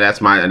like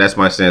that's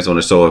my stance on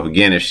it. So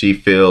if she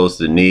feels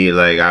the need,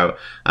 like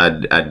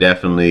I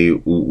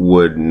definitely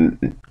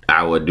wouldn't.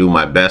 I would do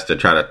my best to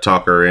try to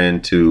talk her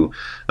into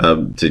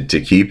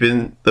to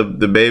keeping the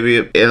baby,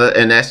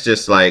 and that's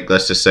just like,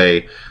 let's just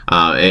say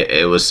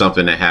it was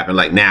something that happened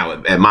like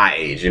now at my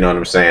age, you know what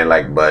I'm saying?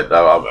 Like, but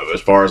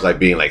as far as like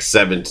being like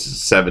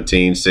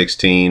 17,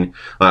 16,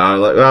 I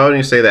don't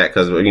even say that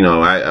because, you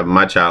know,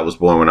 my child was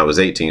born when I was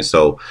 18,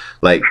 so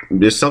like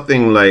there's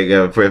something like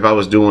if I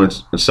was doing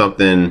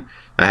something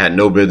I had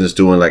no business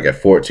doing like at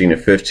 14 or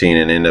 15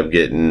 and end up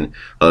getting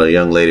a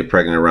young lady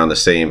pregnant around the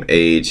same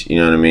age, you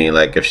know what I mean?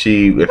 Like if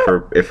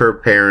her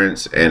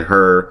parents and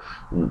her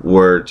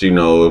were, you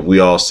know, if we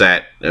all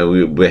sat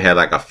and we had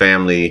like a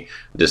family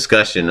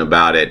discussion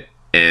about it,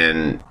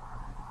 and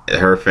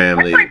her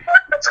family, like,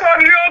 let's call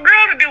a year-old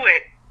girl to do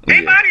it.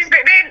 Their body's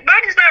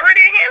not ready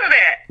to handle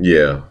that.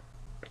 Yeah.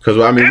 Because,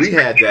 I mean, we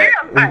had that.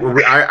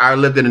 I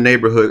lived in a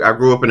neighborhood. I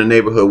grew up in a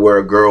neighborhood where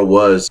a girl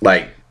was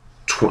like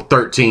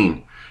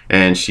 13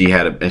 and she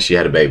had a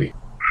baby.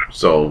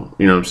 So,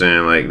 you know what I'm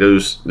saying? Like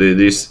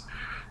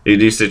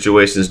these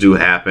situations do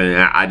happen.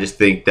 And I just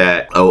think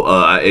that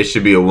it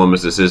should be a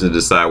woman's decision to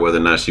decide whether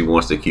or not she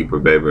wants to keep her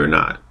baby or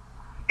not.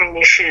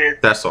 You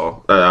should. That's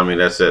all. I mean,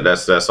 that's it.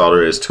 That's all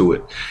there is to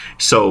it.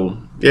 So,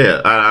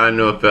 yeah, I don't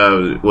know if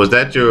was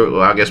that your.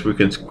 Well, I guess we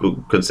can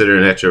consider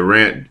that your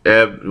rant,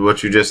 Eb,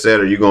 what you just said.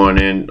 Or are you going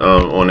in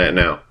on that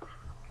now?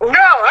 No,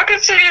 I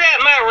consider that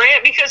my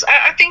rant because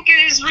I think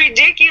it is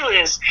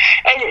ridiculous.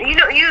 And you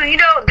know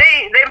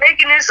they're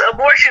making this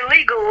abortion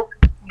legal.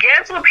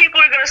 Guess what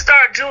people are gonna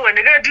start doing?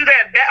 They're gonna do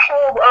that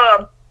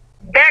whole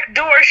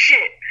backdoor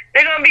shit.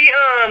 They're gonna be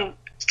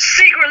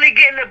secretly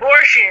getting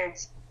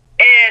abortions,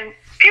 and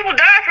people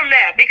die from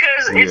that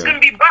because it's gonna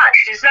be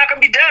botched. It's not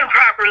gonna be done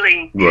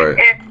properly. Right.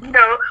 And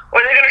or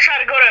they're gonna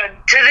try to go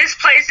to this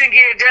place and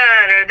get it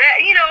done, or that,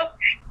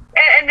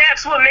 And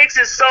that's what makes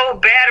it so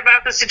bad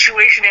about the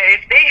situation. That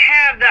if they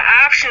have the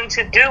option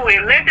to do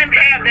it, let them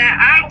have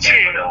that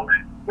option.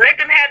 Let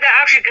them have that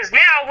option, because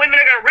now women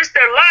are going to risk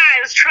their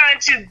lives trying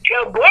to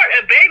abort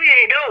a baby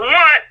they don't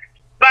want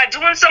by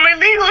doing some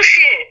illegal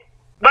shit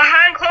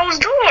behind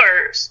closed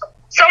doors.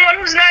 Someone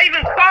who's not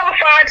even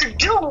qualified to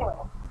do it.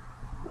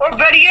 Or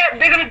better yet,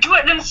 they're going to do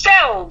it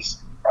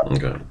themselves.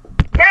 Okay.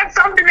 That's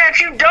something that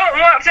you don't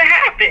want to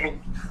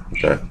happen.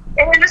 Okay.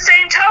 And in the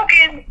same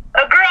token,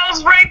 a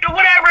girl's raped or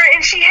whatever,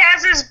 and she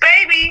has this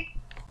baby.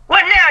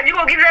 What now? You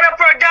gonna give that up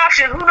for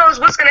adoption? Who knows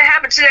what's gonna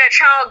happen to that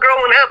child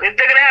growing up? If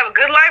they're gonna have a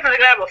good life or they're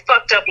gonna have a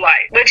fucked up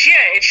life. But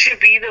yeah, it should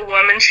be the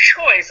woman's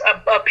choice. A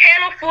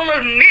panel full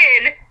of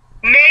men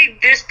made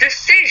this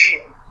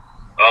decision.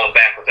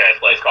 Back with that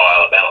place called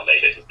Alabama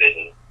made this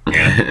decision.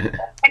 And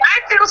I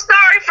feel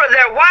sorry for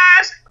their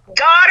wives,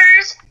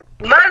 daughters,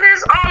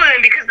 mothers, all of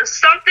them, because if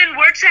something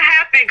were to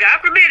happen, God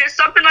forbid, if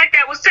something like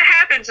that was to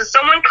happen to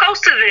someone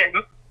close to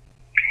them,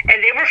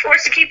 and they were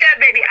forced to keep that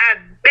baby, I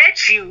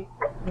bet you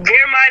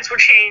their minds would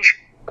change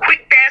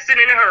quick, fast, and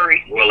in a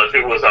hurry. Well, if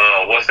it was,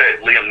 what's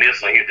that, Liam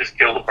Neeson, he'd just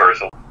kill the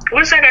person. What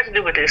does that have to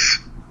do with this?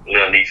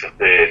 Liam Neeson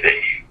said that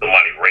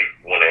somebody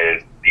raped one of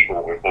his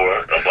people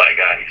before, a black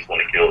guy, he just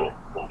want to kill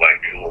some black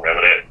people,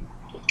 remember that?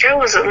 It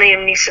wasn't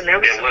Liam Neeson,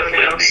 that was someone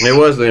else. It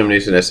was Liam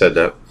Neeson that said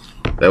that.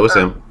 That was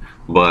him.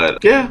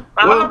 But yeah,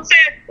 well,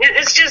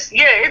 it's just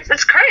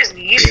it's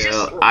crazy.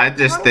 I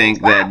just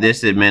think that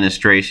this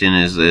administration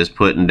is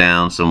putting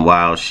down some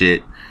wild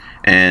shit,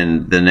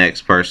 and the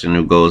next person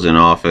who goes in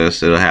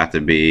office, it'll have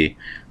to be,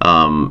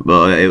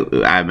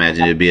 I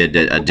imagine it'd be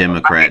a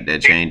Democrat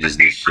that changes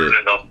this shit.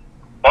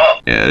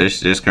 Yeah,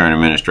 this current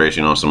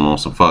administration on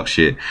some fuck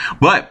shit.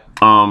 But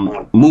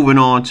moving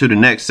on to the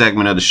next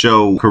segment of the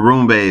show,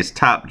 Karumbe's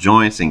top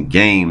joints and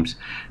games.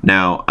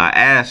 Now, I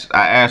asked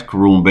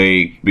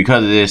Karumbe,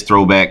 because it is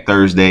Throwback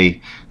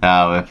Thursday,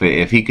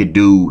 if he could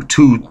do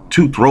two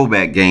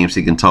throwback games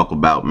he can talk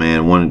about,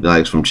 man. One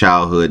like from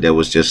childhood that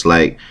was just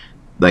like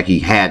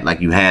you had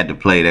to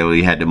play, that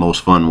he had the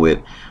most fun with.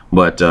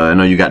 But I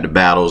know you got the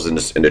battles and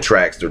the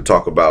tracks to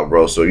talk about,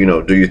 bro. So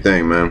do your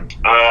thing, man.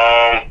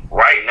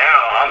 Right now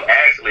I'm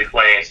actually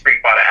playing Street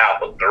Fighter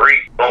Alpha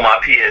 3 on my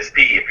PSP.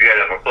 If you had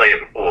ever played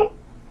it before,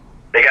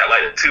 they got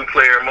like a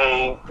 2-player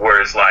mode where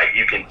it's like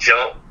you can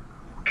jump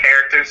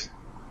characters.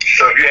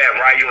 So if you have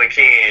Ryu and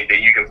Ken,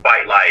 then you can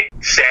fight like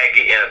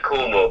Shaggy and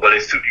Akuma, but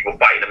it's 2 people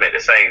fighting them at the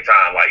same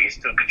time, like it's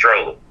 2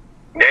 controllers.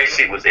 That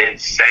shit was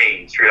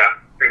insane. Street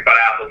Fighter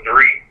Alpha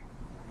 3.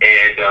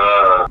 And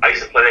I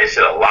used to play that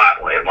shit a lot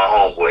at my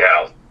homeboy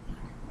house.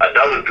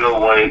 Another good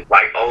one,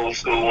 like old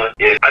school one,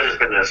 is I just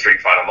been in the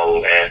Street Fighter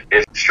mode, man.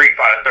 It's Street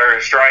Fighter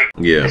Third Strike.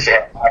 Yeah. It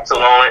had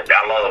Axel on it.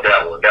 I love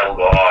that one. That one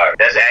go hard.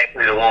 That's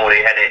actually the one where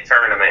they had that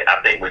tournament,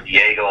 I think, with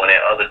Diego and that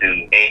other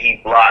dude. And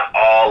he blocked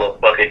all of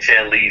fucking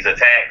Chun-Li's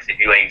attacks. If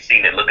you ain't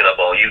seen it, look it up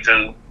on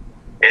YouTube.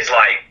 It's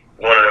like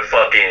one of the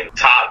fucking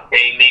top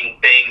gaming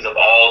things of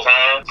all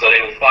time. So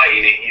they were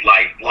fighting and he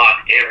like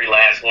blocked every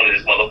last one of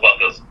these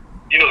motherfuckers.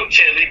 You know,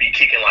 Chun-Li be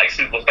kicking like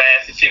super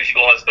fast and shit. She go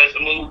on a special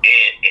move,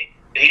 and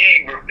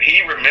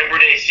he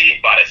remembered that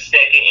shit by the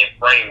second and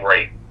frame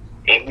rate,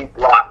 and he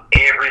blocked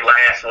every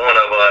last one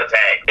of her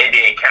attack, and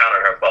then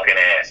countered her fucking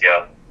ass,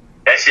 yo.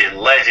 That shit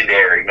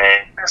legendary,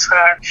 man. That's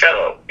hard. Shut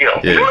up, Yeah.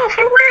 No,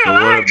 for real.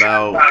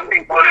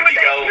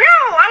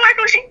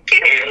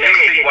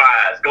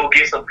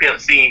 get some Pimp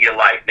C in your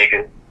life,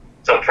 nigga.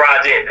 Some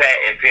Project Pat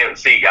and Pimp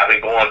C. I've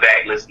been going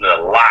back listening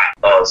to a lot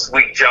of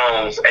Sweet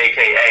Jones,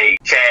 a.k.a.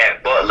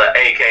 Chad Butler,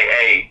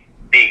 a.k.a.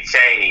 Dick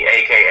Cheney,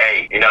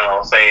 a.k.a. you know what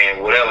I'm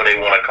saying, whatever they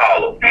want to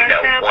call him. You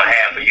know, one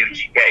half of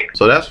UGK.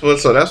 So that's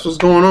what's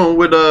going on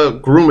with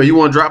Groomer. You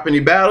want to drop any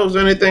battles or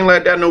anything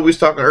like that? I know we was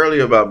talking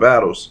earlier about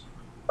battles.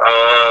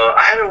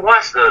 I haven't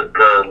watched the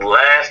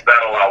last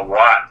battle I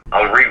watched.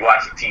 I'm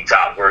rewatching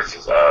T-Top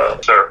versus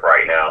Surf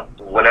right now.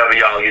 Whenever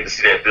y'all get to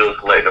see that Bill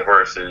Collector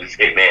versus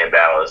Hitman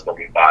battle, it's gonna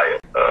be fire.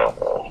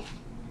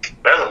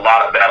 There's a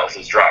lot of battles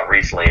that's dropped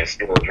recently and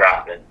still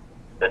dropping.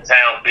 The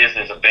Town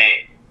Business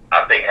event,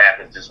 I think,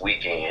 happens this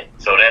weekend,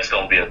 so that's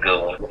gonna be a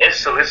good one. It's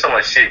so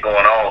much shit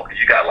going on because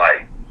you got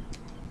like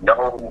No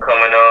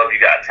coming up, you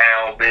got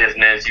Town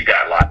Business, you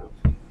got like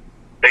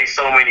there's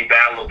so many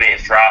battle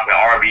events dropping.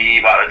 RBE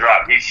about to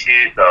drop his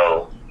shit,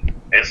 so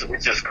it's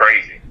just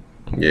crazy.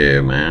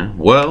 Yeah, man.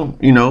 Well,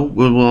 you know,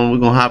 we're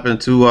gonna hop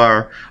into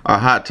our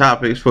hot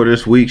topics for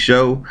this week's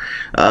show.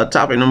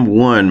 Topic number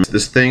 1: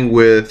 this thing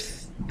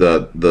with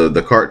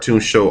the cartoon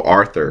show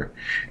Arthur,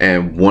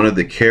 and one of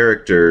the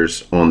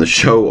characters on the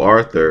show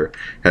Arthur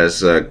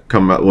has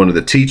come out. One of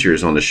the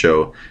teachers on the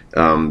show,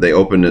 they're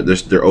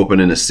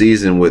opening a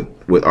season with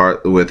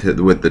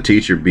the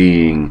teacher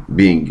being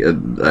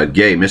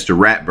gay. Mr.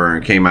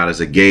 Ratburn came out as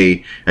a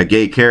gay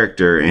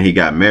character, and he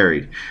got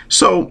married.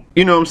 So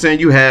you know what I'm saying,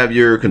 you have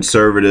your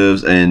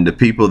conservatives and the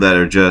people that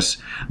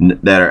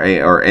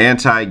are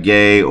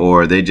anti-gay,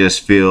 or they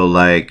just feel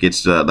like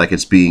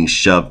it's being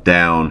shoved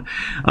down,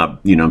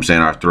 you know what I'm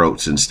saying, our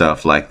throats and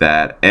stuff like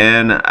that.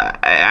 And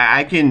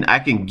I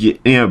can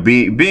get, you know,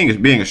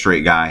 being a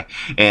straight guy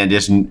and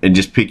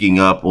just picking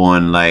up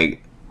on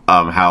like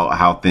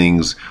how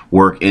things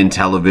work in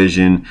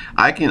television.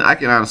 I can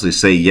honestly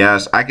say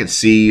yes. I can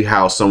see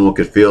how someone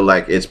could feel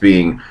like it's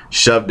being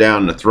shoved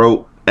down the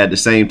throat. At the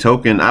same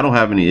token, I don't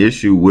have any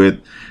issue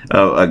with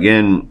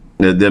them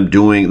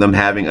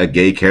having a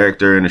gay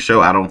character in the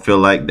show. I don't feel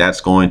like that's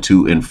going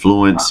to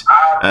influence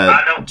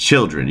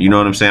children. You know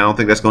what I'm saying? I don't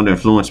think that's going to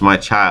influence my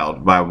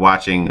child by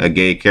watching a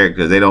gay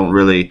character. They don't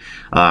really,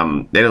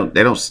 they don't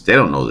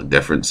know the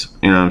difference.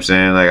 You know what I'm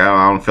saying? Like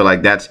I don't feel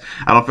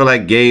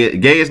like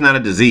gay is not a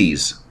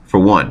disease, for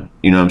one.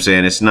 You know what I'm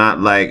saying? It's not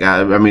like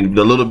I mean,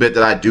 the little bit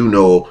that I do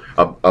know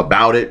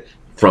about it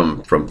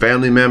from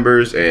family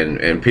members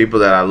and people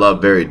that I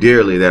love very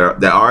dearly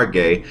that are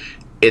gay,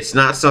 it's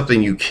not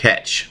something you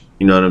catch.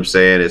 You know what I'm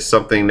saying? It's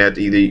something that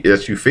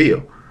that you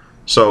feel.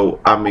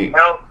 So I mean,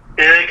 catch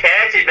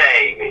it,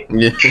 baby.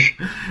 Yeah,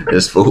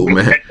 it's fool,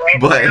 man.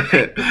 But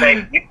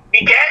you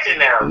be catching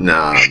now.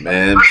 Nah,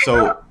 man.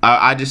 So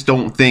I just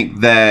don't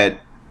think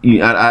that.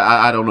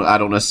 I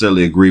don't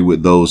necessarily agree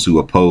with those who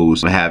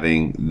oppose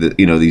having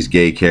these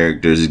gay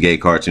characters, these gay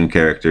cartoon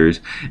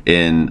characters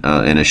in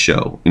a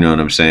show. You know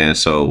what I'm saying?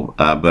 So,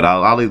 but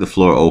I'll leave the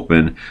floor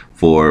open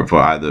for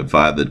either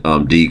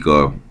Deke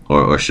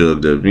or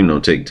Suge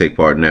to take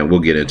part in that. We'll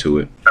get into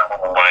it.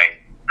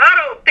 I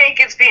don't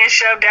think it's being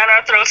shoved down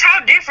our throats.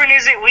 How different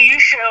is it when you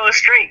show a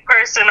straight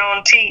person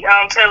on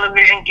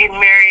television getting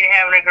married and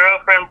having a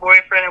girlfriend,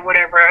 boyfriend, or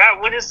whatever?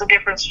 What is the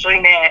difference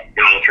between that?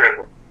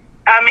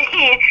 I mean,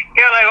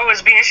 you're like,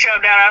 it's being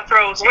shoved down our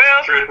throats.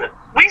 Well,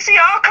 we see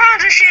all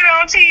kinds of shit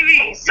on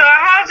TV. So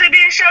how's it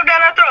being shoved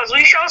down our throats?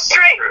 We show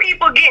straight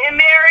people getting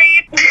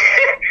married.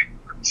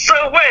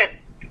 So what?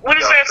 What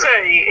does that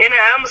say? And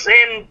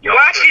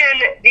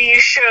watching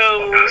these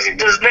shows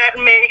does not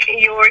make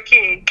your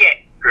kid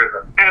gay.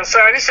 I'm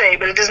sorry to say,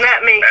 but it does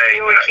not make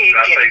your kid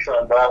gay. Can I say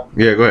something, Bob?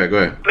 Yeah, go ahead.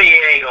 I mean,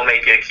 it ain't gonna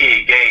make your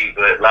kid gay,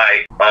 but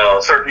like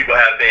certain people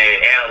have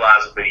been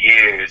analyzing for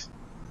years.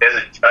 There's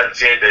an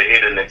agenda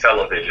hidden in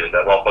television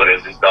that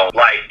motherfuckers just don't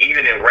like.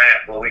 Even in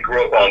rap, when we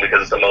grew up on,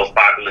 because it's the most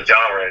popular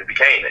genre, it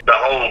became it. The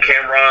whole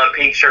Cameron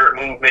pink shirt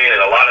movement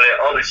and a lot of that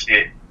other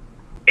shit.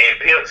 And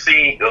Pimp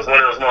C was one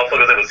of those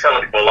motherfuckers that was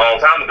telling people a long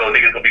time ago,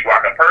 niggas gonna be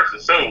rocking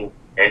purses soon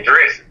and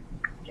dressing.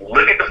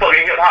 Look at the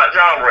fucking hip hop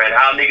genre and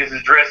how niggas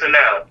is dressing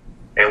now.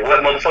 And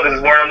what motherfuckers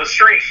is wearing on the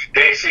street.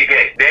 That shit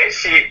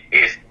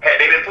is,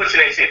 they've been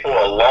pushing that shit for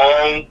a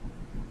long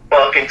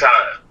fucking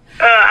time.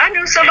 I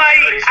knew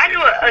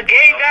a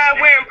gay guy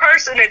wearing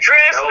person a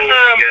dress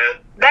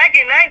back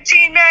in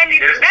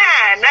 1999,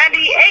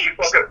 98.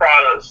 Fucking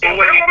products. With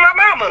my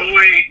mama.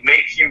 Soy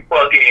makes you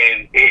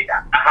fucking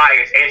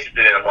highest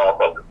estrogen in a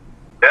motherfucker.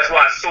 That's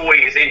why soy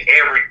is in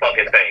every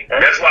fucking thing.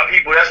 That's why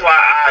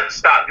I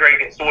stopped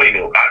drinking soy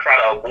milk. I try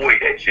to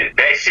avoid that shit.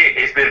 That shit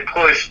has been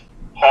pushed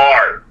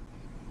hard.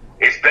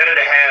 It's better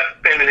to have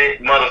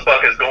feminine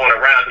motherfuckers going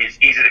around. It's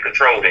easy to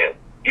control them.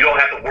 You don't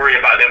have to worry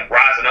about them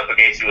rising up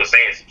against you or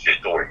saying some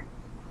shit to you.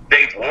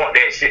 They want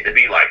that shit to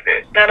be like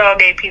that. Not all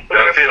gay people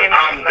are feminine.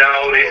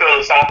 They feel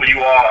the softer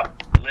you are,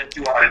 the less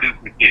you are to do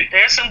for kids.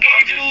 There's some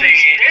gay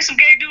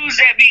dudes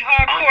that be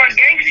hardcore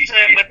gangster,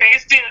 but they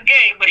still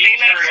gay, but they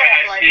not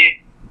fat like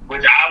shit.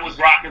 Which I was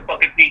rocking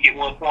fucking pink at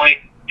one point.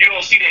 You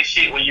don't see that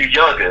shit when you're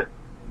younger.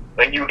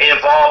 When you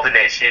involved in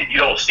that shit, you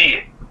don't see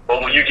it.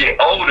 But when you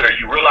get older,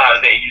 you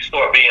realize that you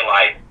start being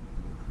like,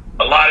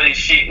 a lot of this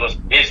shit shit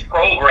is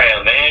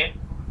programmed, man.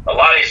 A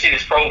lot of that shit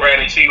is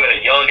programmed into you at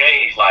a young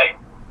age. Like,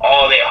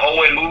 all that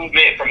hoeing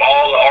movement from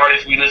all the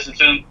artists we listen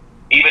to,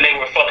 even they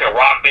were fucking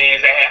rock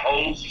bands that had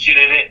hoes and shit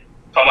in it.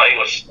 Talking about it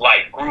was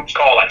like groups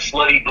called like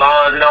Slutty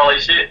Blondes and all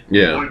that shit.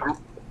 Yeah.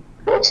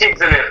 That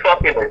shit's in their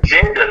fucking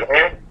agenda,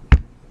 man.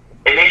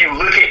 And then you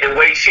look at the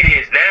way shit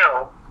is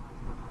now,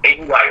 and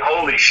you like,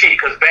 holy shit,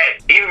 because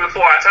back, even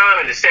before our time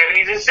in the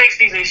 70s and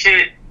 60s and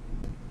shit,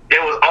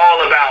 it was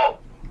all about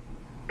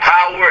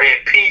power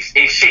and peace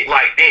and shit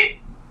like that.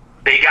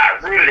 They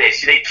got rid of that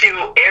shit. They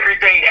killed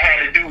everything that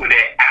had to do with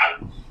that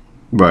out.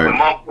 Right. When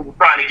motherfuckers were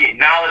trying to get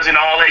knowledge and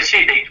all that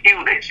shit, they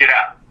killed that shit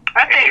out.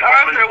 I think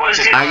Arthur was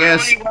just. I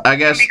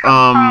guess.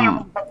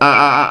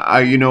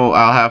 You know,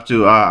 I'll have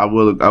to. I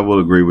will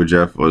agree with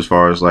Jeff as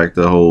far as like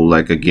the whole,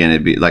 like, again,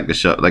 it'd be like the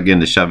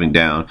shoving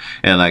down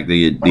and like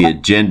the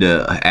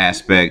agenda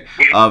aspect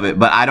of it.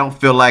 But I don't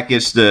feel like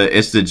it's the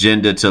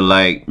agenda to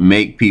like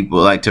make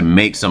people, like, to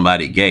make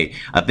somebody gay.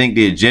 I think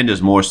the agenda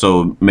is more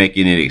so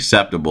making it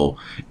acceptable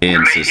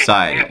in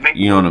society.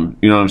 You know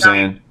what I'm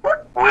saying?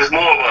 Well, it's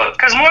more of a,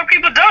 because a lot of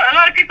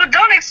people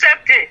don't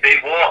accept it. They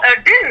want.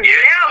 Didn't.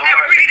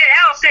 They'll read it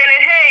out saying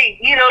that,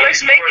 hey,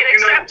 let's make it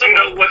acceptable. You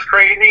know what's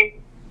crazy?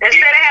 Instead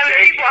of having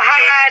people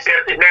hide.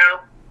 Accept it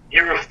now,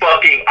 you're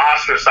fucking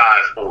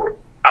ostracized for it.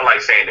 I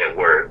like saying that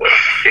word, but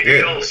if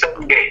you don't say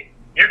gay,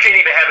 you can't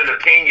even have an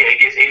opinion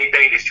against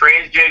anything that's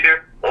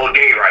transgender or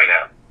gay right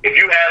now. If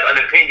you have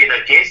an opinion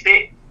against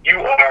it, you're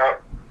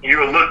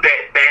looked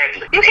at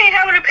badly. You can't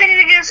have an opinion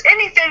against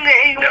anything that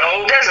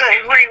anyone doesn't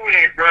agree with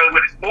it, bro.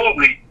 But it's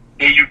movie.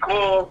 And you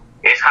cool.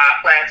 It's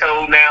high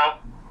plateau now.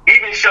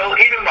 Even the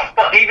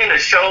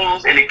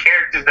shows and the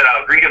characters that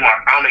I read in my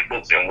comic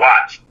books and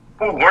watch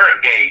who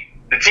weren't gay,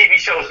 the TV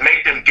shows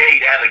make them gay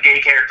to have a gay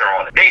character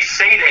on it. They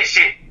say that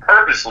shit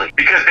purposely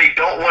because they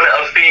don't want to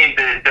offend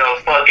the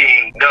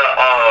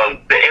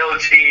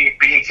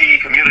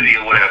LGBT community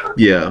or whatever.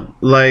 Yeah,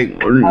 like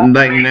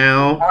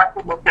now.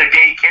 The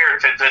gay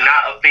character to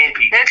not offend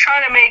people. They're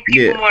trying to make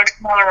people more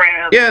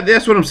tolerant. Yeah,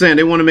 that's what I'm saying.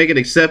 They want to make it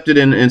accepted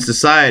in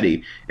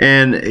society.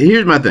 And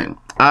here's my thing.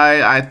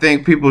 I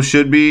think people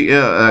should be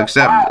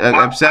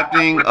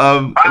accepting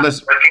of.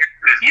 Listen.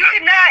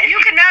 You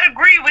cannot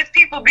agree with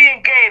people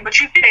being gay, but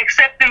you can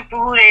accept them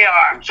for who they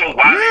are. So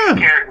why is the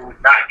character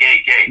not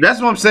gay? That's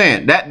what I'm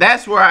saying.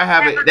 That's where I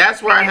have it.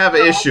 That's where I have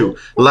an issue.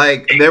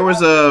 Like there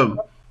was a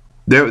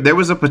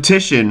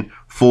petition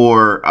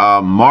for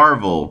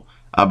Marvel.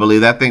 I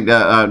believe. I think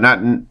not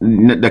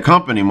the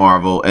company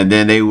Marvel, and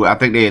then I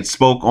think they had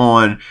spoke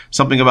on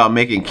something about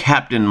making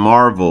Captain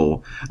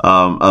Marvel,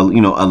 a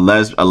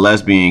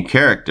lesbian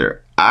character.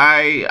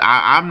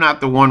 I'm not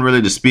the one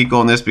really to speak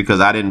on this because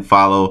I didn't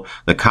follow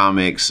the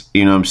comics.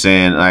 You know what I'm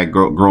saying? Like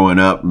growing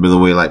up, the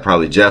way like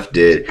probably Jeff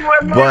did.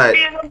 But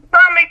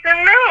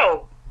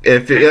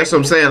that's what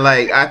I'm saying.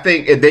 Like I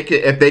think if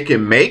they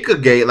can make a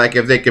gay, like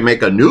if they can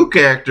make a new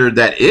character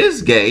that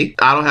is gay,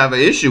 I don't have an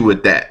issue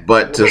with that.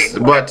 But to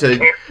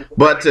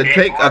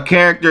take a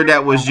character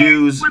that was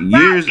used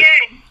years.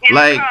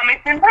 Like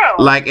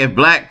if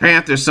Black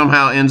Panther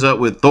somehow ends up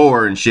with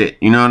Thor and shit,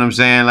 you know what I'm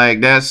saying?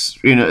 Like that's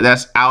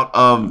out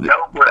of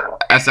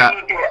that's out.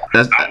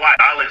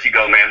 I'll let you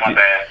go, man. My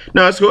bad.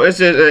 No, it's cool.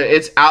 It's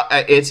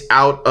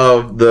out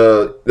of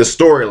the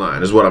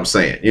storyline is what I'm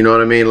saying. You know what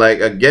I mean? Like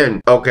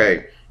again,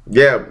 okay,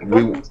 yeah.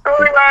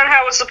 Storyline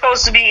how it's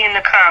supposed to be in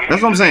the comics.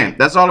 That's what I'm saying.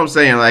 That's all I'm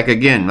saying. Like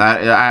again,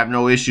 I have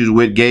no issues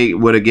with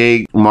a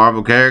gay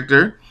Marvel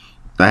character.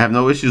 I have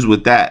no issues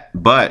with that,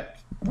 but.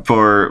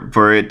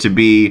 For it to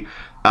be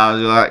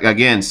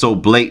again so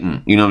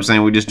blatant, you know what I'm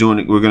saying?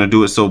 We're gonna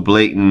do it so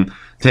blatant.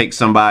 Take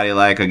somebody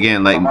like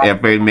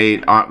if they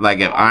made like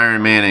if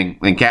Iron Man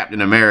and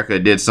Captain America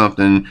did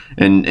something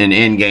in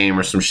Endgame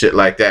or some shit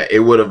like that, it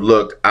would have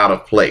looked out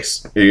of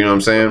place. You know what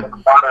I'm saying?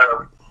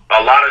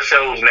 A lot of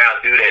shows now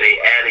do that. They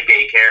add a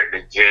gay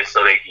character just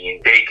so they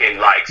can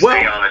like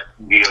stay on it.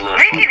 Be a little.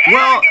 They can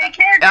add a gay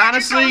character.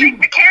 Honestly, just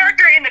make the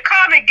character in the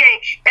comic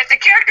gay. If the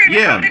character in the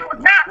comic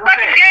was not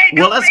fucking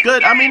gay, well, that's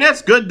good. I mean,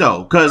 that's good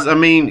though, because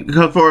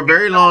for a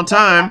very long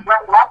time,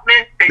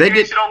 they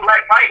did shit on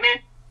Black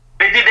Lightning.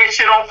 They did that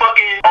shit on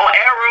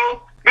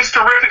Arrow. Mr.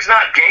 Terrific's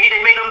not gay.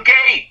 They made him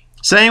gay.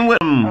 Same with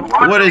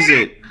what is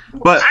it?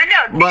 But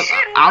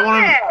I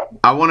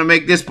want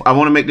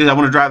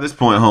to drive this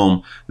point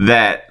home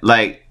that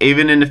like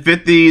even in the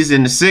 50s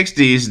and the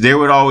 60s there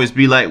would always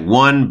be like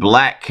one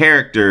black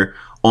character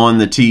on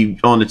the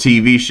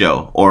TV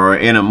show or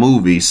in a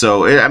movie.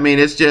 So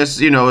it's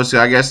just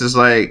I guess it's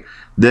like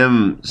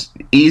them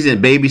easing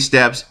baby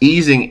steps,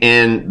 easing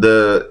in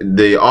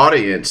the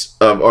audience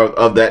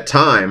of that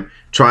time.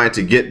 Trying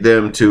to get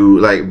them to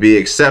like be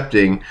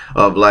accepting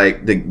of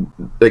like the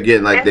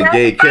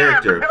gay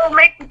character. Don't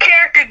make the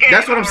character gay.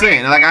 That's what I'm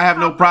saying. Like I have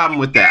no problem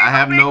with that. I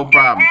have no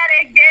problem.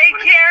 Add a gay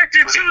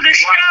character to the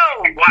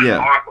show.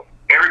 Yeah.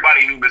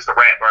 Everybody knew Mr.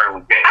 Ratburn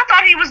was gay. I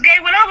thought he was gay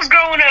when I was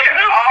growing up.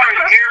 I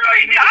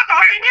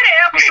thought they did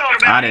an episode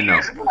about it.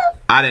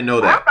 I didn't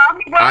know that.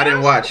 I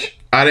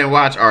didn't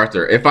watch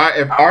Arthur. If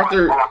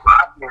Arthur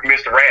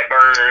Mr.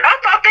 Ratburn. I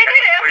thought they did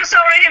an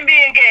sold on him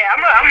being gay.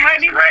 I'm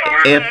ready for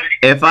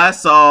If I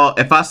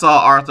saw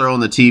Arthur on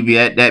the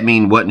TV, that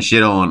mean wasn't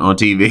shit on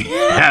TV.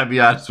 I'll be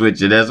honest with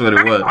you, that's what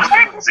it was. Man,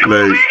 it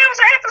was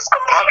after school.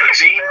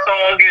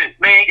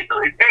 Man, get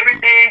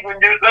everything when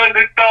you're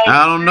underdog.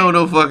 I don't know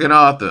no fucking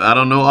Arthur. I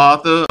don't know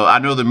Arthur. I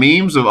know the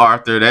memes of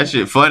Arthur. That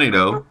shit funny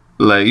though.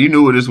 Like, you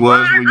knew what this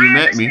was when you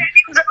met me. He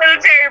was a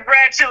military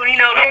brat too, you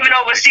know, living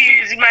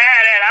overseas. He might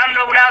have that. I don't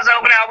know when I was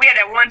over there. We had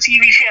that one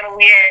TV channel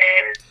we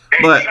had.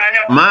 But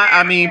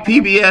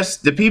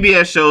the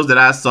PBS shows that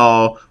I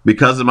saw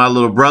because of my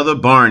little brother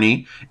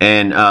Barney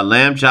and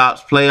Lamb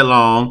Chops Play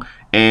Along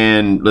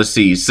and let's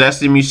see,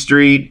 Sesame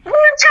Street. Lamb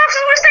Chops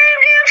was the same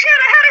damn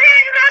channel. How the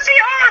hell you not see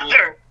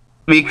Arthur?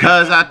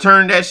 Because I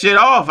turned that shit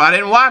off. I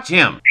didn't watch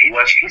him.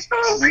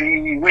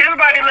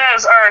 Everybody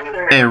loves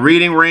Arthur. And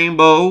Reading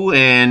Rainbow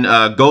and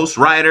Ghost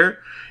Rider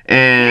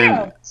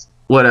and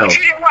what else?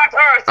 But you didn't watch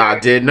Arthur. I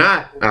did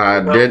not. I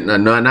didn't.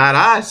 No, not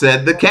I.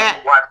 Said the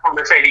cat. Watch from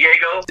the San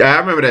Diego. I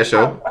remember that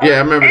show. Yeah, I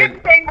remember that.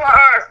 Everything with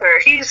Arthur.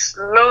 He's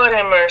Lord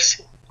have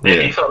mercy.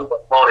 Yeah. He's something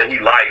that he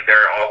liked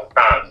there all the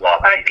time.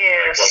 I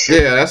guess.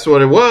 Yeah, that's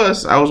what it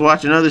was. I was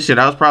watching other shit.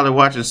 I was probably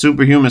watching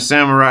Superhuman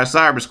Samurai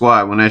Cyber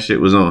Squad when that shit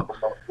was on.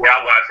 Yeah,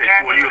 I watched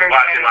it when you was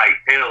watching like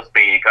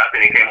Tailspin, because I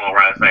think it came on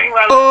around the same.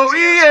 Oh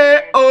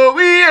yeah, oh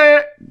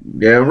yeah.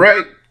 Yeah,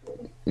 right.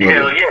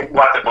 Hell yeah, you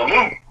watching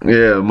Baloo.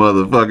 Yeah,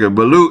 motherfucking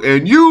Baloo.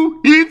 And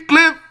you,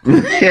 Heathcliff.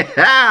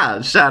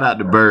 Shout out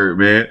to Bird,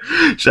 man.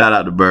 Shout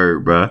out to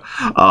Bird, bro.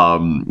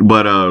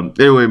 But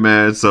anyway,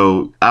 man.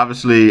 So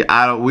obviously,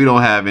 we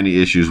don't have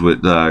any issues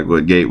with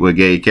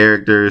gay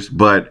characters,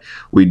 but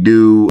we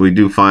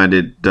do find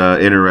it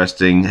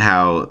interesting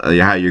how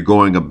you're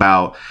going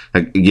about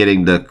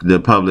getting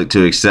the public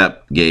to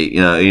accept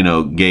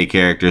gay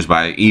characters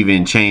by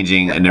even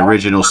changing an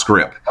original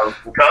script.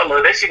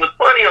 Color, that shit was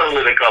funny on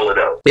Living Color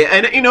though. Yeah,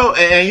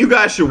 and you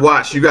guys should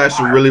watch. You guys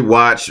should really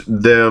watch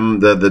them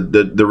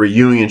the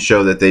reunion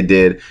show that they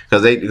did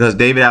because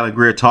David Alan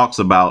Grier talks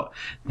about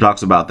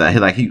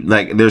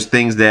that. There's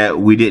things that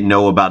we didn't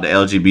know about the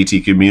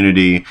LGBT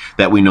community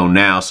that we know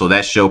now, so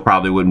that show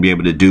probably wouldn't be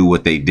able to do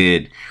what they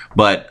did.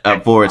 But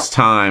for its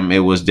time,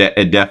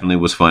 it definitely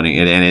was funny,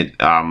 and it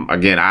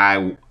again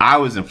I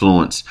was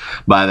influenced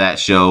by that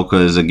show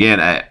because again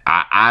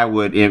I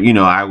would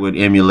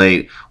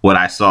emulate what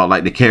I saw,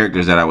 like the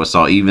characters that I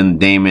saw, even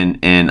Damon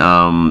and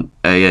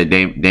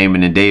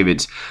Damon and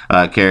David's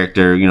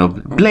character,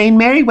 Blaine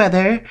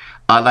Merriweather,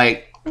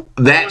 like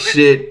that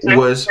shit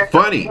was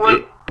funny.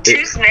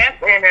 Two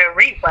Snap and a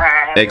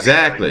Revive.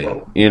 Exactly.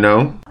 You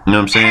know what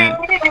I'm saying?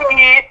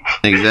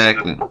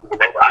 Exactly.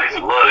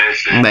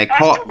 Like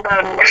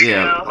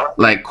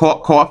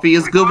coffee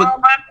is good with all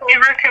my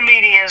favorite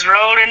comedians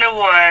rolled into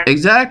one.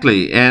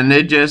 Exactly. And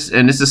it's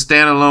a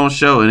standalone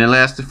show, and it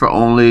lasted for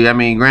only,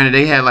 granted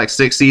they had like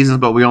 6 seasons,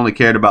 but we only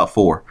cared about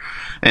 4.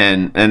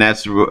 And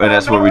that's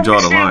where we draw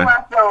the line.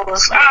 I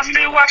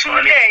still watch them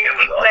today.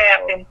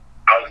 Laughing.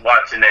 I was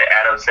watching that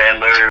Adam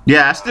Sandler.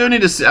 Yeah, I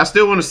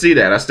still want to see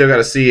that. I still got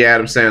to see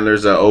Adam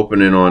Sandler's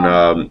opening on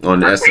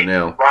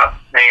SNL. Rock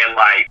saying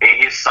like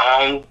in his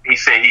song, he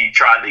said he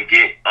tried to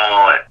get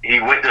on. He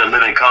went to A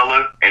Living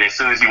Color, and as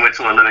soon as he went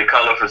to A Living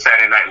Color for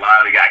Saturday Night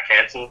Live, it got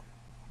canceled.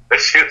 That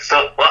shit was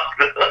so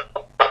fucked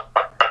up.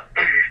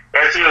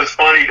 That shit was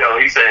funny though.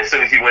 He said as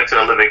soon as he went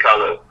to A Living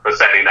Color for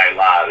Saturday Night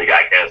Live, it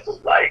got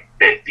canceled like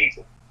that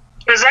season.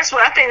 Because that's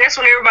when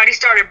everybody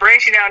started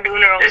branching out and doing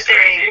their own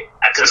thing.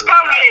 Because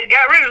probably they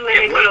got rid of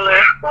Living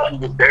Color. He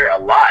was there a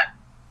lot,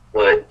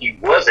 but he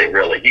wasn't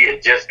really. He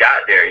had just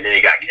got there, and then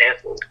he got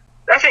canceled.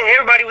 I think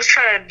everybody was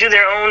trying to do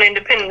their own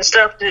independent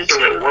stuff. So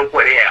at one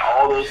point, they had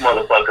all those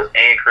motherfuckers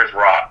and Chris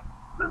Rock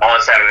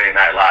on Saturday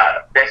Night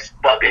Live. That's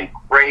fucking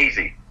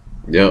crazy.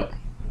 Yep.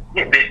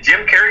 Did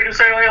Jim Carrey do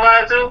Saturday Night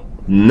Live too?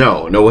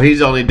 No,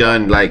 he's only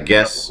done like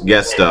guest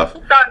stuff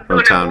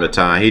from time to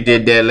time. He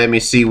did that Let Me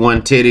See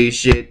One Titty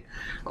shit.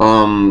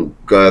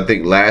 I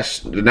think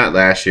not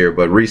last year,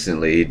 but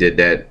recently he did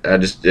that.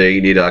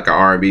 He needed like a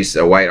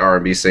white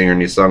R&B singer,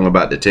 and he sung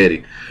about the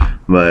titty.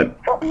 But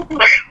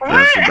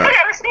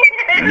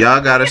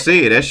y'all gotta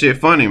see it. That shit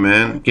funny,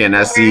 man. Can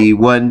I see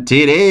one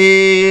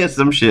titty?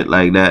 Some shit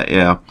like that.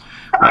 Yeah.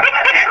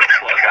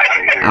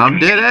 I'm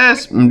dead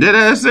ass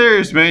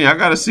serious, man. Y'all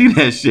gotta see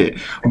that shit.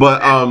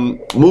 But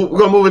we're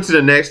gonna move into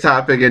the next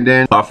topic, and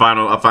then our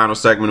final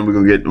segment, and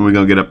we're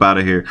gonna get up out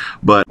of here.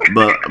 But I'm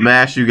gonna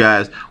ask you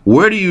guys,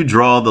 where do you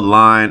draw the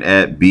line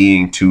at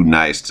being too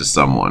nice to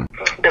someone?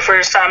 The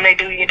first time they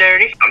do you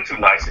dirty. I'm too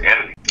nice to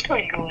enemy.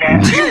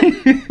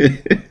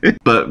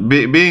 But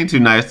being too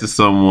nice to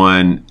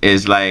someone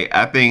is like,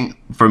 I think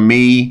for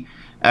me,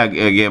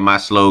 again, my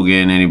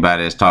slogan,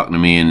 anybody that's talking to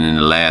me in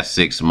the last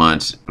 6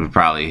 months would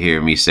probably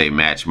hear me say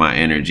match my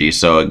energy.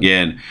 So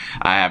again,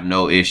 I have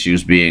no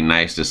issues being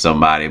nice to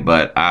somebody,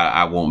 but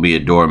I won't be a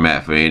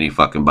doormat for any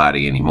fucking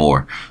body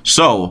anymore.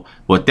 So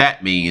what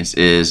that means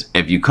is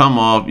if you come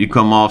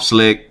off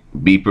slick,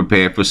 be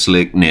prepared for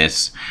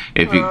slickness.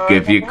 If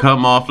you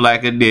come off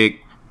like a dick,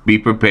 Be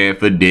prepared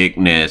for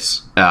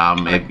dickness.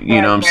 If,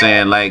 you know what I'm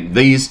saying? Like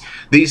these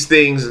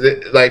things,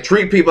 like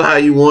treat people how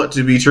you want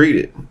to be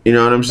treated. You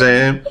know what I'm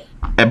saying?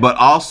 But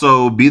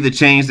also be the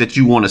change that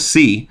you want to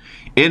see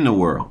in the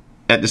world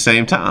at the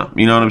same time.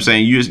 You know what I'm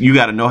saying? You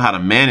got to know how to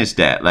manage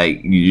that.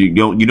 Like you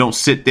don't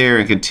sit there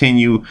and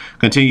continue.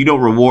 You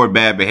don't reward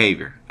bad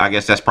behavior. I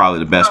guess that's probably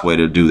the best way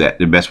to do that.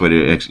 The best way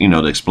to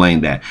to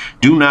explain that.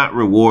 Do not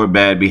reward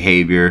bad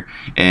behavior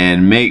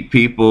and make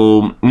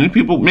people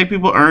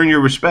earn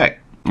your respect.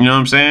 You know what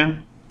I'm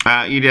saying?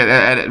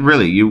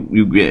 Really, you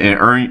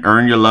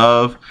earn your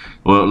love.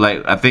 Well,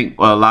 like I think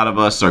a lot of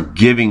us are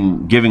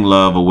giving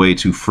love away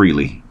too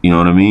freely. You know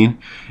what I mean?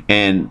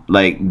 And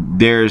like,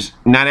 there's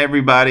not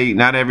everybody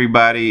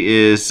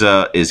is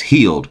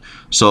healed,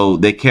 so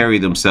they carry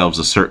themselves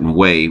a certain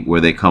way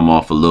where they come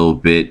off a little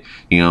bit,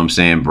 you know what I'm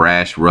saying,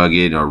 brash,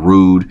 rugged, or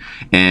rude.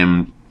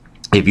 And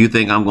if you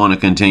think I'm going to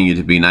continue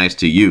to be nice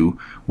to you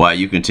while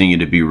you continue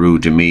to be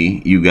rude to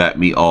me, you got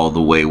me all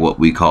the way what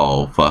we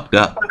call fucked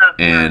up.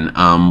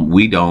 And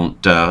we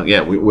don't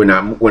we're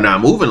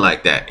not moving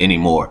like that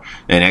anymore.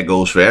 And that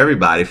goes for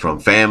everybody, from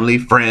family,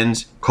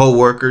 friends,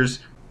 co-workers,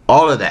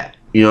 all of that.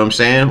 You know what I'm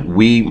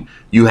saying?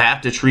 You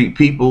have to treat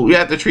people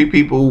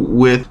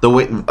with the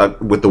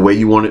way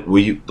you want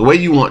it, the way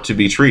you want to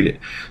be treated.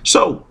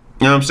 So,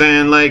 you know what I'm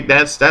saying? Like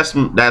that's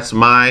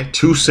my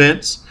 2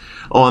 cents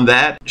on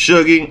that.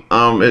 Shuggy,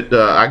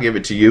 I give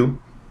it to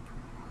you.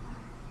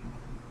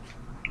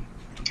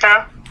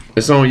 Huh?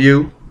 It's on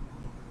you.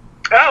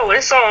 Oh,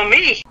 it's on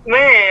me,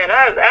 man.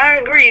 I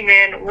agree,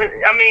 man.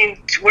 I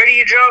mean, where do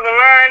you draw the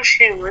line?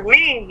 Shoot, with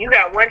me, you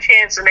got one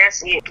chance and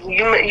that's it.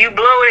 You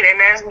blow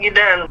it and you're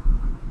done.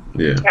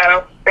 Yeah.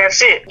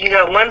 That's it. You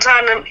got one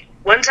time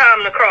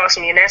to cross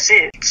me and that's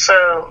it.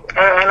 So,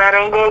 and I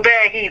don't go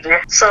back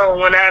either. So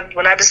when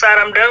I decide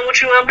I'm done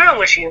with you, I'm done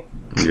with you.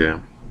 Yeah.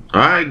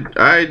 All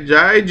right,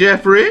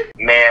 Jeffrey.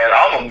 Man,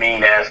 I'm a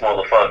mean ass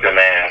motherfucker,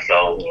 man.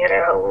 So Yeah,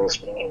 that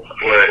always mean.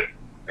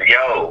 but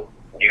yo,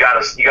 you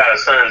gotta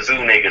Sun Tzu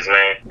niggas,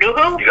 man. Do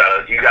who?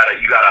 You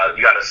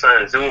gotta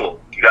Sun Tzu.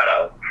 You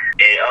gotta,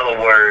 in other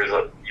words,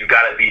 you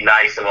gotta be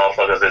nice to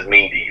motherfuckers that's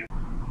mean to you.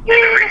 Yeah.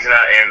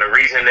 And the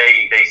reason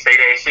they say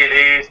that shit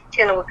is,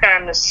 Kill it with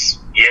kindness.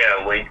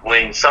 yeah,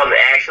 when something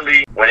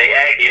actually,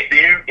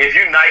 if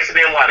you're nice to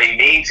them while they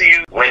mean to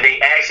you, when they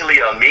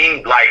actually are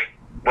mean, like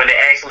when they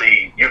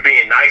actually, you're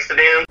being nice to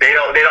them, they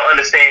don't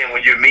understand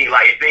when you're mean.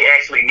 Like if they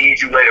actually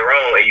need you later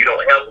on and you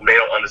don't help them, they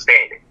don't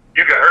understand it.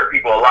 You can hurt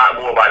people a lot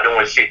more by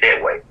doing shit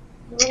that way.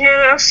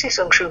 Yeah, I see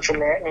some truth in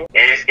that. And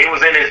it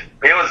was I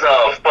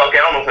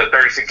don't know if it's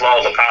 36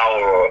 Laws of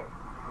Power or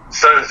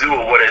Sun Tzu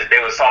or what they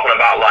was talking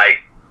about, like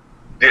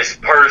this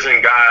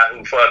Persian guy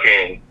who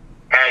fucking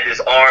had this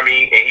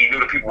army and he knew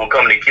the people were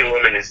coming to kill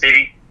him in the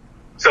city.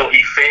 So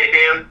he fed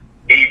them.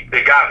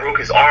 The guy broke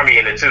his army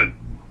into two.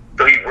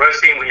 So he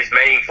rushed in with his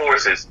main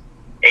forces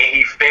and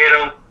he fed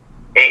them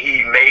and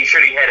he made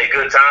sure he had a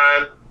good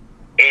time.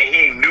 And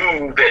he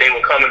knew that they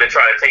were coming to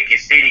try to take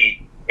his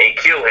city and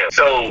kill him.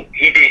 So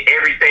he did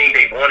everything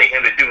they wanted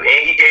him to do.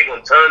 And he gave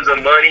them tons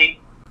of money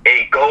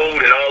and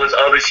gold and all this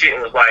other shit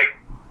and was like,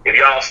 if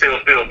y'all still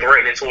feel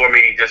threatening toward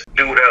me, just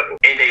do whatever.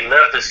 And they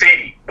left the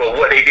city. But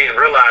what they didn't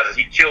realize is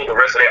he killed the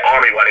rest of their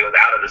army while they was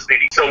out of the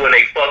city. So when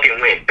they fucking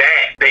went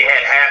back, they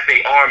had half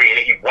their army and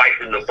then he wiped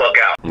them the fuck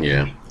out.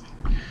 Yeah.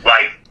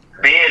 Like,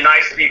 being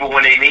nice to people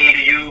when they mean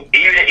to you,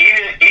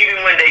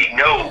 even when they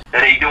know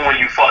that they doing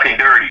you fucking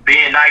dirty,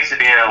 being nice to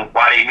them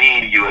while they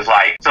mean to you is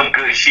like some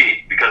good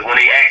shit, because when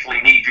they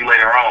actually need you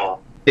later on,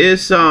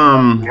 it's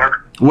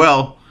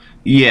well,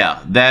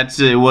 yeah, that's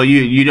it. Well,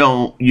 you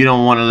don't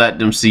want to let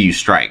them see you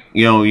strike.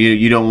 You know,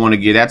 you don't want to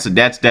get, that's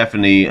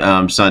definitely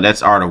son,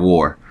 that's art of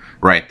war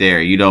right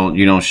there. You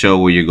don't show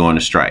where you're going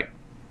to strike.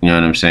 You know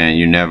what I'm saying?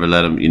 You never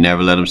let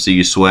them see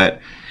you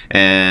sweat.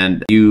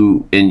 And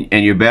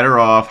you're better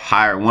off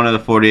one of the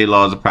 48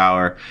 Laws of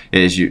Power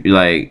is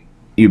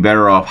you're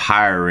better off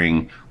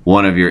hiring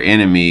one of your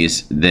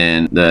enemies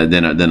than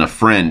a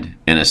friend,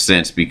 in a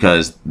sense,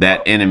 because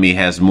that enemy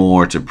has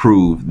more to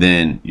prove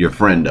than your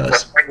friend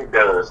does.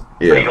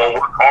 Yeah. So he's gonna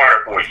work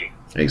harder for you.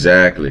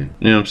 Exactly.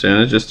 You know what I'm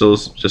saying? It's just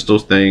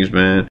those things,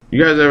 man.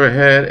 You guys ever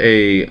had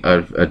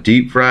a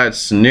deep fried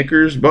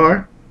Snickers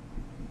bar?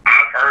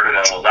 I've heard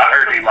of those. I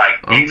heard they like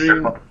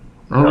extra.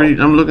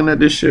 I'm looking at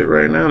this shit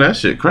right now. That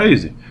shit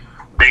crazy.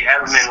 They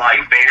have them in like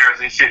fairs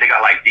and shit. They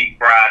got like deep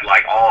fried,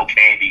 like all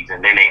candies,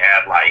 and then they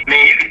have like,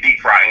 man, you can deep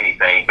fry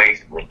anything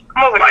basically.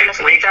 I'm over like here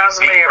for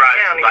 1,000 layer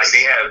brownies. Like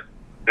they have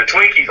the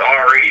Twinkies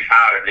already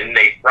powdered, and then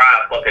they fry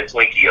a fucking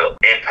Twinkie up,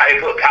 and they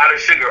put powdered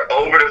sugar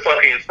over the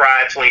fucking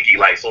fried Twinkie,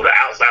 like so the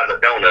outside's a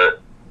donut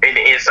and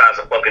the inside's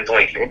a fucking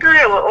Twinkie. They do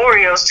that with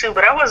Oreos too,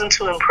 but I wasn't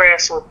too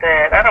impressed with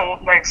that. I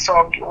don't like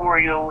soggy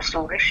Oreos,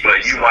 so that shit.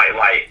 But you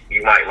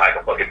might like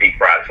a fucking deep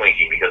fried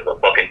Twinkie because a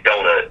fucking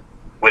donut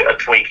with a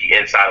Twinkie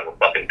inside of a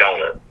fucking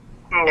donut.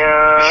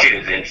 No. Shit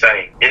is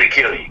insane. It'll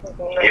kill you.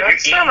 That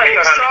sound like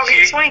a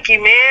soggy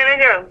Twinkie,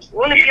 man.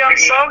 What if y'all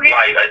soggy?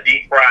 Like a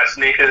deep fried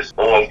Snickers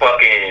or a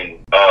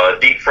fucking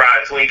deep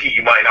fried Twinkie,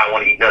 you might not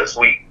want to eat nothing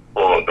sweet.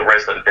 for the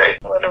rest of the day.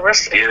 For the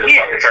rest of the It'll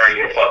year. fucking turn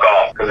you the fuck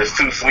off because it's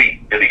too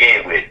sweet to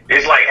begin with.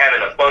 It's like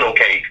having a funnel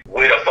cake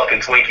with a fucking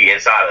Twinkie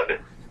inside of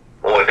it.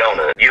 Or a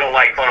donut. You don't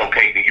like funnel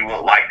cake, then you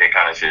won't like that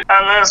kind of shit.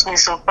 I loves me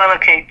some funnel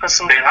cake. Put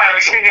some Then how powdered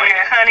you sugar like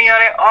and honey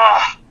on it.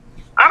 Oh,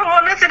 I don't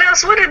want nothing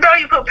else with it though.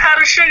 You put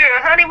powdered sugar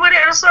and honey with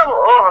it or something.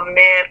 Oh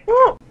man,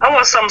 woo. I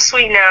want something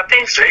sweet now.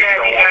 Thanks for They that,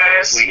 don't you want that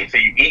guys. sweet until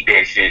you eat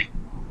that shit.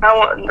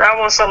 I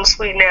want something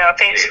sweet now.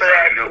 Thanks for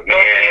that, both of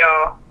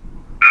y'all.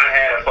 I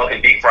had a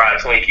fucking deep fried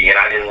Twinkie and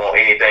I didn't want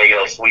anything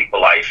else sweet for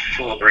like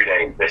 2 or 3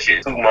 days. That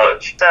shit's too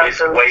much. Sounds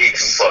It's way too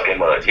fucking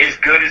much. It's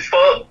good as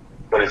fuck,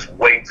 but it's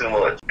way too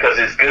much. Because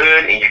it's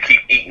good and you keep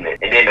eating it.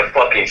 And then the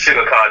fucking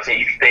sugar content,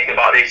 you think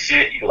about this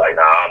shit, you like,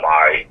 nah, I'm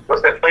alright.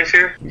 What's that place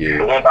here? Yeah.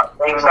 The one by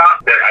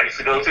GameStop that I used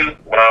to go to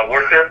when I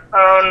worked there?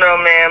 Oh no,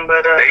 man,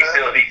 but They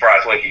sell deep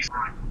fried Twinkies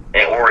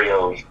and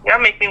Oreos.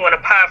 y'all make me want a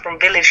pie from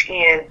Village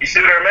Inn. You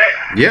still there,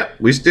 Matt? Yep,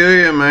 we still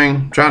here,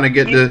 man. Trying to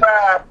get the.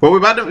 Well, we're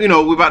about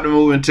to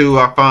move into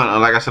our final,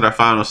 like I said, our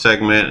final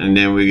segment, and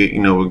then we're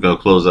gonna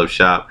close up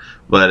shop.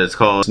 But it's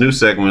called this new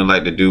segment we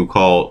like to do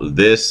called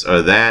This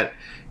or That.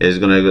 Is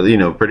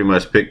gonna pretty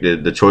much pick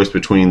the choice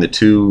between the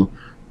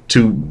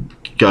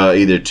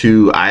either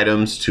two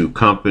items, two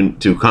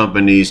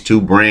companies,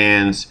 two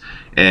brands,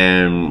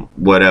 and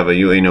whatever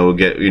we'll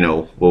get.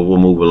 We'll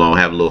move along,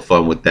 have a little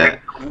fun with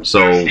that.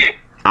 So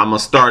I'm gonna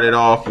start it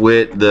off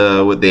with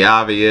the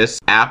obvious: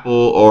 Apple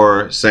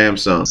or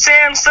Samsung.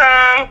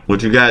 Samsung.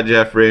 What you got,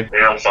 Jeffrey?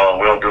 Samsung,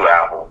 we don't do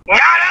Apple. Not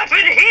up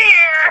in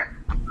here.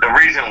 The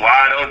reason why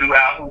I don't do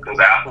Apple, because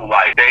Apple,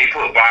 like, they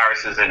put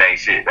viruses in their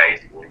shit,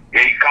 basically.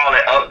 They call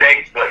it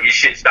updates, but your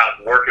shit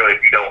stops working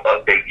if you don't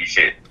update your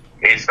shit.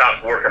 It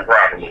stops working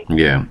properly.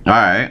 Yeah. All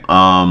right.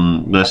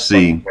 Let's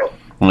see.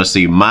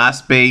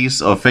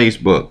 MySpace or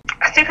Facebook?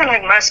 I think I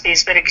like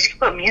MySpace better because you can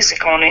put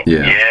music on it.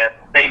 Yeah, I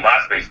think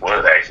MySpace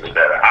was actually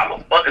better. How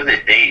the fuck is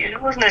it dead?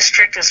 It wasn't as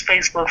strict as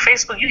Facebook.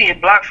 Facebook, you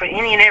get blocked for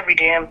any and every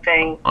damn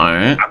thing. All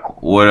right.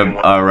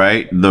 All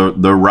right.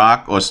 The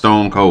Rock or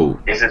Stone Cold?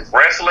 Is this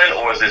wrestling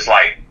or is this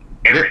like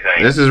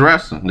everything? This is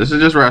wrestling. This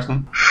is just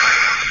wrestling.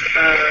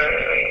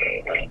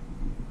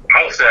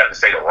 I would still have to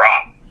say The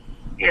Rock.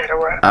 Yeah, The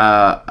Rock.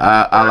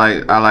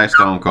 I like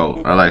Stone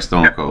Cold. I like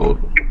Stone Cold.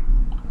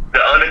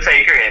 The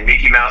Undertaker and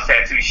Mickey Mouse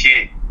tattoo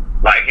shit,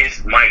 like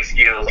his mic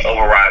skills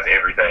overrides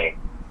everything.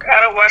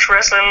 I don't watch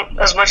wrestling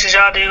as much as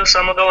y'all do, so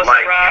I'm gonna go with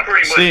Like, The Rock.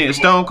 pretty much- See,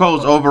 Stone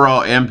Cold's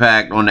overall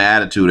impact on the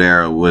Attitude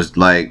Era was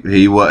like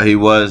he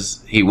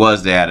was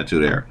the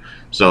Attitude Era.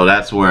 So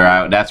that's why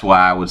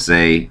I would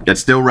say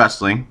it's still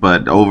wrestling,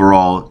 but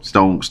overall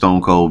Stone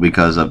Cold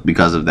because of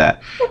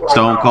that.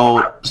 Stone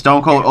Cold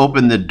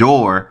opened the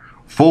door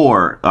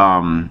for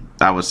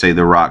I would say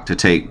The Rock to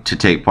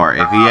take part.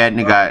 If he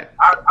hadn't got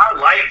I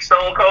like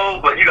Stone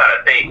Cold, but you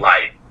gotta think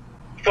like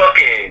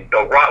fucking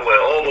The Rock with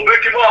all the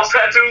Mickey Mouse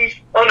tattoos,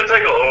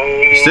 Undertaker.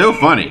 Oh. still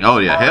funny. Oh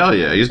yeah, hell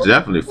yeah, he's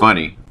definitely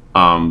funny.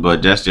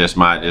 But that's just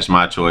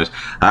my choice.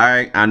 All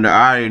right, I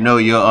already know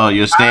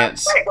your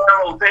stance.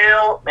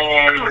 Hotel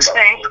and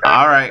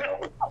All right,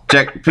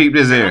 peep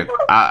this here.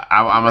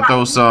 I'm gonna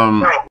throw some.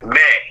 Matt,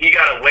 he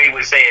got away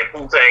with saying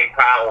Wu-Tang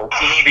Power on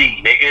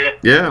TV, nigga.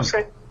 Yeah,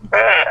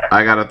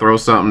 I gotta throw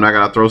something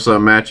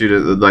at you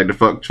to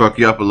fuck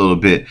you up a little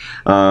bit.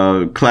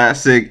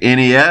 Classic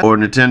NES or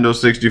Nintendo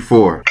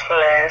 64?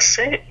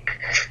 Classic.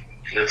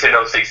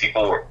 Nintendo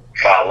 64.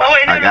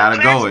 I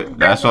gotta go with.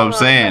 That's what I'm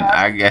saying.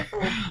 I get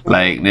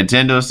like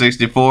Nintendo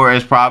 64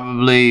 is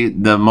probably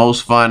the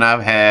most fun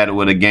I've had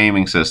with a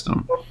gaming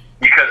system.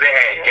 Because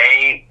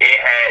it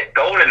had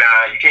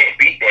GoldenEye. You can't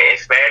beat that in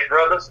Smash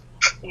Brothers.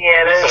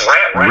 Yeah, It's that's a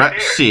rap right there.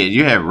 Shit,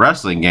 you have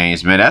wrestling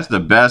games, man. That's the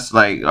best.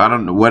 Like I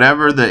don't know,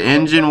 whatever the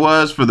engine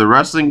was for the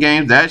wrestling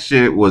games, that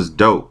shit was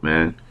dope,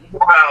 man.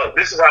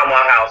 This is how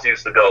my house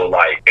used to go.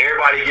 Like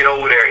everybody get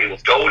over there. It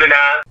was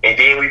GoldenEye, and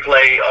then we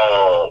played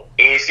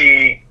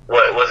NC.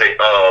 What was it?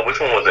 Which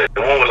one was it?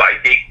 The one with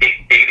like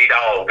Diggity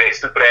Dog, that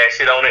stupid ass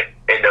shit on it,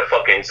 and the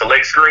fucking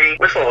select screen.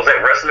 Which one was that?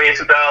 WrestleMania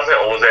 2000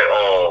 or was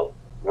that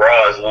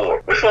Raw's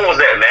War? Which one was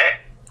that, Matt?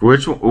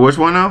 Which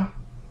one now?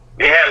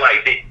 It had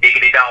like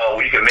Diggity Dog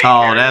where you could make.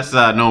 Oh, that's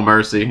No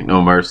Mercy.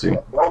 No Mercy.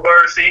 No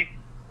Mercy.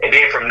 And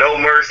then from No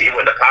Mercy, it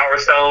went to Power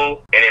Stone.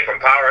 And then from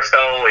Power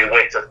Stone, it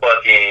went to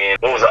fucking,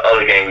 what was the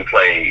other game we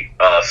played?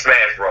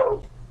 Smash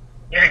Bros.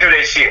 You can do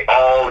that shit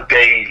all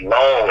day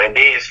long. And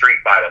then Street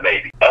Fighter,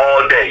 maybe.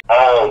 All day.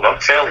 I'm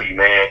telling you,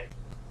 man.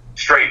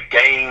 Straight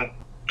game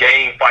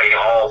fighting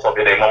all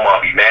fucking day. My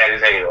mom be mad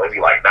as hell. It'd be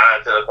like 9,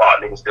 10 o'clock,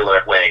 niggas still in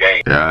there playing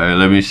games. Yeah,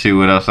 let me see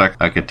what else I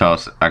could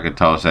toss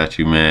at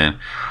you, man.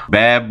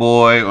 Bad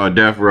Boy or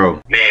Death Row?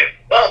 Man,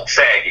 fuck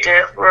Saggy.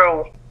 Death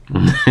Row.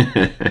 Death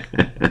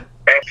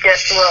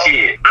Row.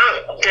 Shit.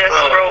 Death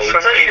Row To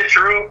for tell you me. the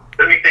truth,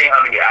 let me think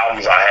how many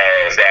albums I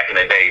had back in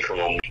the day from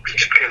them.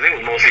 Because it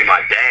was mostly my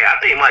dad. I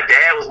think my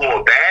dad was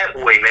more Bad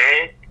Boy,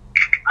 man.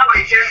 I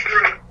like Death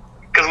Row.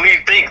 Because when you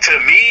think, to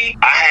me,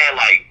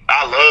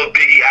 I love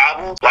Biggie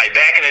albums. Like,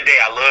 back in the day,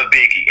 I love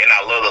Biggie, and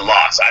I love the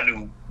Locks. I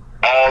knew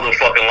all the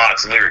fucking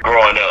Locks lyrics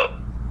growing up.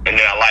 And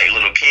then I like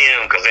Little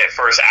Kim because that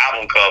first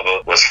album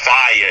cover was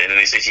fire, and then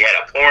they said she had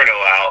a porno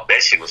out.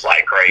 That shit was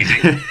like crazy.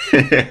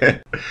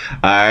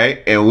 All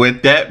right, and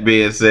with that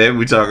being said,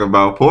 we talk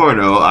about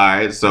porno. All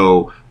right,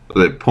 so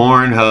like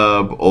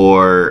Pornhub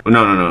or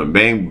no,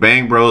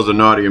 Bang Bros or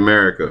Naughty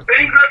America.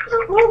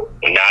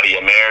 Naughty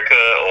America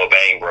or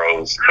Bang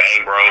Bros.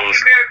 Bang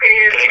Bros.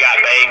 They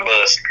got Bang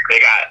Bus.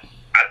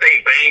 I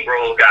think Bang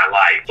Bros got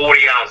like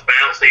 40-ounce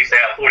bounce. They used to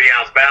have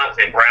 40-ounce bounce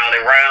and brown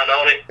and round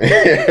on it.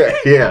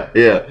 yeah.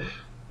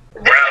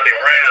 Round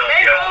and round.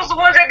 Bang Bros the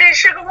ones that did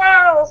Sugar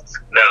Walls.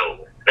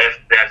 No, that's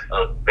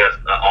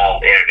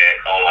internet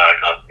online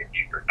company.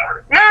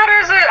 No,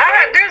 there's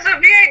a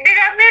VH. They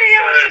got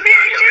videos. The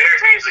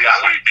VHS usually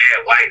got like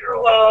dead white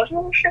girls.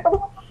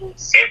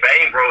 And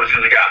Bang Bros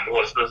usually got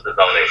more sisters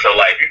on it. So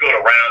like if you go to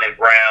Round and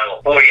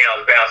Brown,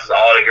 40-ounce bounces,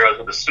 all the girls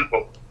with the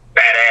super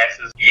fat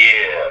asses.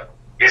 Yeah.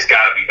 It's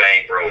gotta be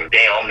Bang Bros.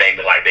 Damn, I'm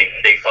naming like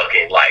they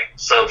fucking like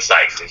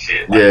sub-sites and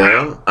shit. Like,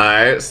 yeah. All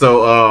right.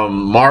 So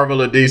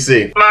Marvel or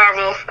DC?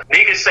 Marvel.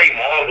 Niggas say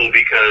Marvel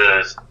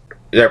because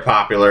they're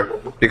popular.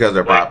 Because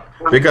they're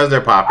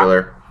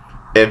popular.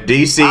 If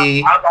DC,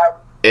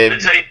 to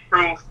tell you the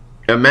truth,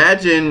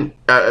 imagine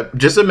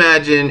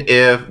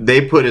if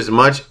they put as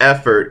much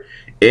effort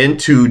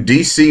into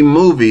DC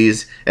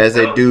movies as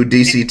they do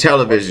DC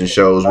television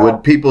shows,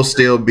 would people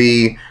still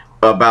be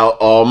about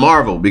all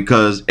Marvel?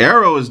 Because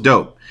Arrow is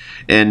dope,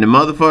 and the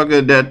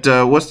motherfucker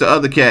that what's the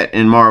other cat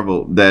in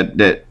Marvel that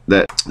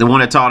the one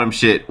that taught him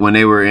shit when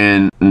they were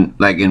in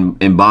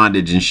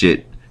bondage and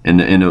shit in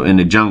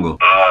the jungle.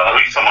 What are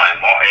you talking about?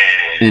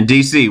 In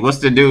DC, what's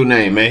the dude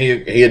name, man?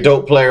 He a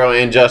dope player on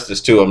Injustice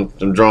too.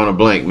 I'm drawing a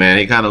blank, man.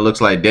 He kind of looks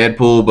like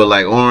Deadpool, but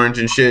like orange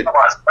and shit. You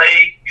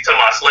talking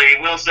about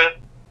Slade Wilson?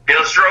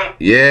 Deathstroke?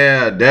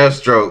 Yeah,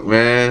 Deathstroke,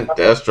 man.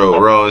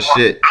 Deathstroke, raw as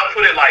shit. I'll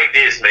put it like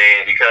this,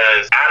 man,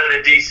 because out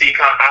of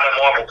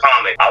Marvel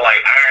comics, I like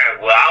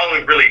Iron. Well, I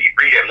don't really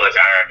read that much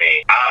Iron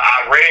Man.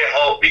 I read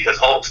Hulk because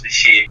Hulk's the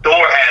shit. Thor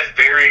has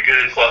very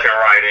good fucking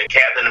writing.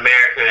 Captain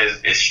America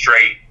is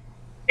straight.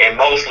 And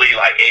mostly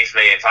like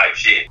X-Men type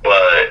shit.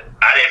 But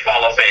I didn't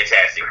follow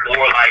Fantastic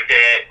Four like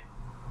that.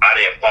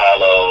 I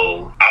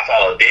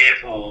followed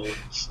Deadpool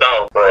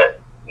stuff.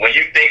 But when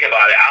you think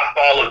about it, I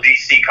follow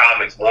DC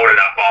Comics more than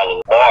I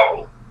follow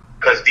Marvel.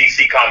 Because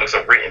DC Comics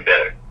are written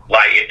better.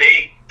 Like if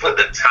they put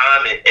the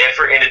time and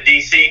effort into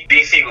DC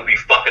would be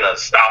fucking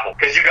unstoppable.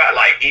 Because you got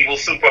like Evil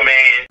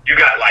Superman. You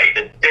got like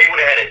they would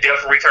have had a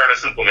Death Return of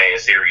Superman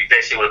series.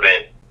 That shit would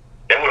have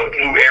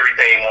blew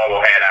everything Marvel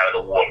had out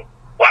of the water.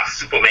 Watch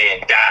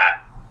Superman die,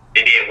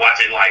 and then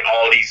watching like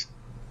all these,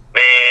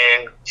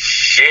 man,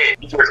 shit.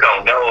 You just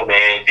don't know,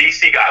 man.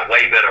 DC got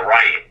way better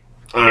writing.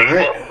 They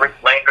fucked Green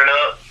Lantern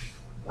up.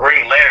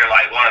 Green Lantern,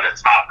 like one of the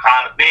top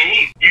comics.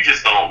 Man, you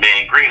just don't,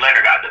 man. Green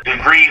Lantern got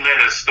the Green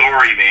Lantern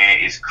story, man,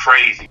 is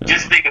crazy.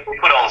 Just think if we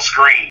put on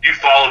screen, you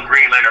follow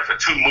Green Lantern for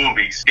 2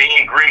 movies,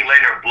 then Green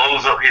Lantern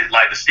blows up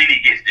the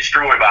city gets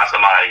destroyed by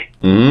somebody.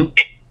 And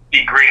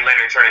Green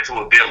Lantern turn into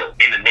a villain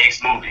in the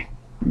next movie.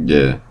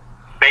 Yeah.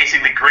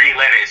 Basically, Green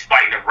Lantern is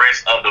fighting the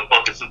rest of the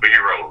fucking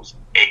superheroes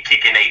and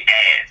kicking their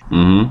ass.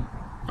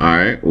 All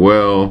right.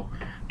 Well,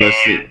 let's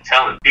see.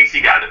 Tell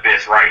DC got the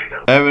best writing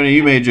though. Evan,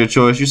 you made your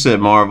choice. You said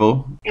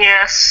Marvel.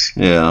 Yes.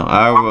 Yeah,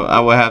 I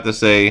would have to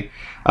say.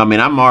 I mean,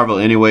 I'm Marvel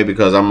anyway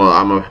because I'm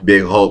a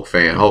big Hulk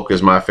fan. Hulk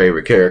is my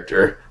favorite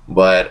character.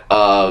 But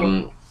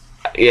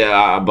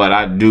yeah, but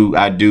I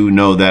do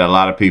know that a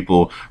lot of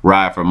people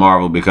ride for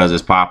Marvel because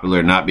it's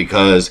popular, not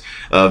because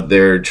of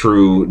their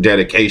true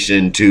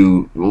dedication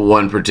to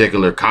one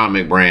particular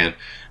comic brand.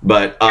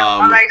 But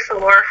I like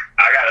Thor.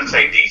 I gotta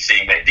say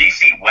DC, man.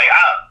 DC way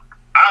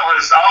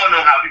I don't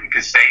know how people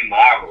can say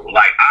Marvel.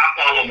 Like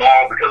I follow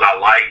Marvel because I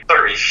like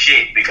certain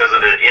shit because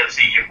of the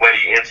MCU, what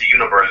the MCU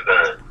universe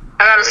done.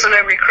 I got a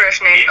celebrity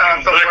crush named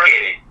Thor. Look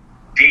at it.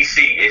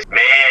 DC is,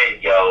 man,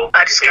 yo.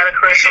 I just got a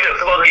crush on the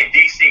fucking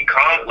DC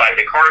comic, like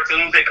the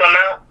cartoons that come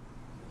out.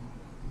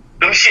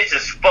 Them shits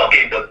is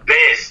fucking the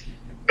best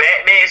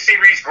Batman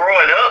series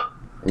growing up.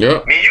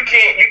 Yep. I mean, you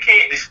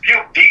can't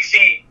dispute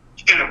DC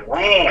should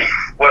rule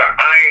with an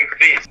iron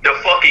fist. The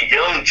fucking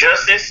Young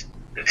Justice,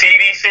 the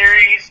TV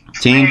series.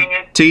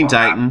 Teen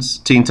Titans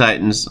too. Teen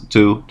Titans.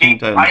 You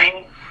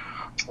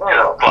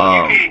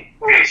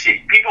can't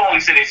shit. People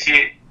only say that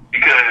shit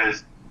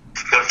because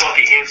the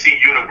fucking MC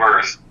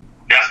universe.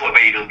 That's what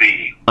made them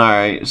big. All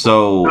right,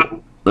 so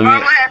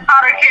Marvel has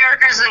hotter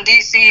characters in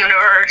DC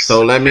universe.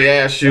 So let me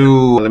ask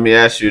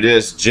you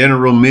this: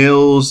 General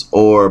Mills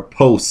or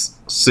Post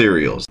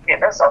cereals? Yeah,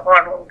 that's a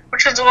hard one.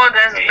 Which is the one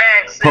that's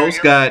bad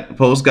cereal?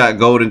 Post got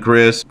Golden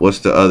Crisp. What's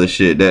the other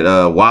shit? That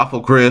Waffle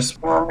Crisp.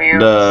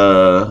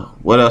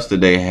 What else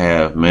did they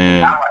have,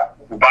 man?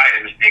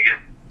 Vitamins,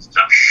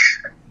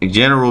 nigga.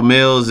 General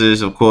Mills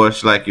is of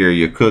course like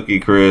your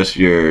Cookie Crisp,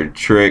 your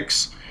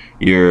Trix.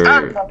 Your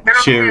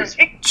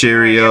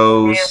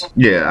Cheerios.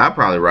 Yeah, I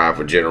probably ride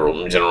for General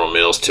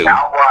Mills too.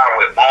 I'll ride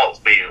with Malt's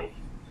Mills.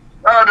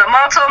 Oh, the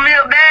Malto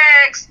Milk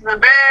bags. The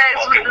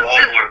bags with the...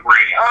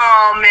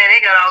 Oh, man,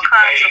 they got all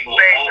kinds of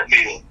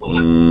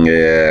flavors.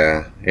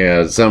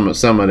 Yeah. Some of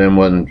them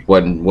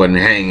wasn't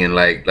hanging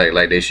like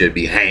they should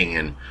be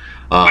hanging. Which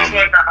one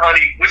got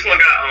honey? Which one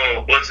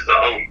got bunches of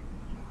oats?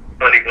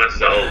 Honey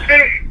bunches of oats.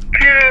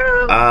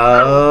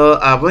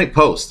 I think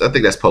Post. I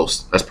think that's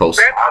Post. That's Post.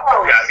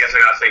 I guess I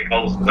gotta say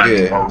Post.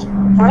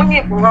 Yeah. We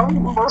get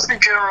mostly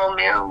General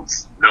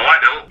Mills. No, I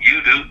don't.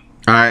 You do.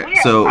 All right.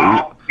 So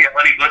Yeah,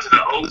 honey bunches of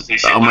oats and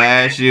shit. I'm gonna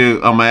ask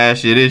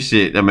you this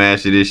shit. I'm gonna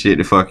ask you this shit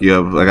to fuck you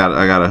up. I got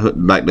a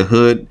like the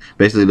hood,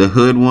 basically the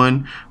hood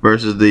one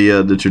versus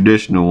the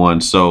traditional one.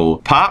 So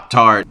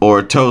Pop-Tart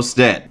or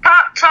Toastette?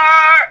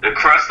 Pop-Tart. The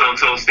crust on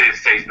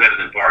Toasteds tastes better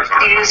than bars.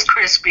 It is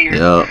crispier.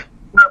 Yeah.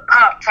 The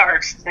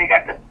Pop-Tarts, they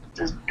got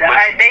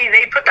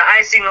they put the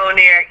icing on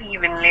there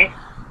evenly.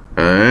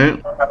 All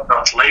right.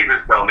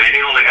 Flavors though, man.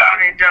 They only got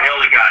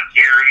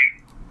cherry,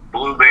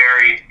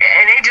 blueberry,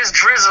 and they just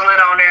drizzle it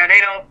on there. They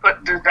don't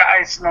put the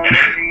icing on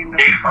there.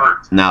 It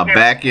hurts. Now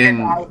back in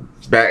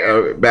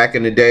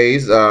the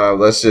days,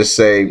 let's just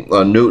say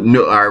our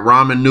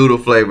ramen noodle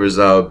flavors,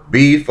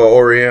 beef or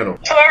Oriental.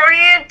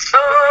 Oriental.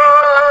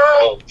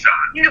 Oh, John.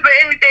 You can put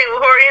anything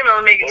with Oriental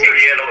and make it taste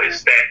Oriental good. is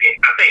stacking.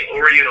 I think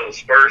Oriental is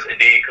first, and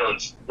then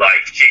comes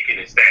like chicken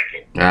and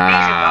stacking.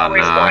 I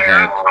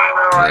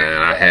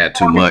had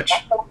too much.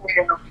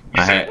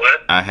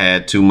 I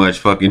had too much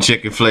fucking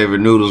chicken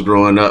flavored noodles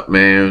growing up,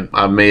 man.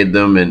 I made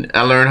them, and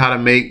I learned how to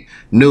make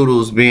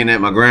noodles being at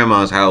my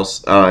grandma's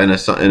house in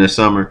the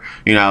summer.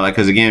 You know, like,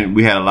 because again,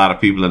 we had a lot of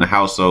people in the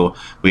house, so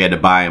we had to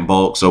buy in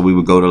bulk. So we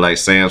would go to like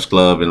Sam's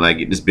Club and like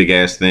get this big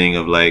ass thing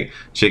of like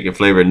chicken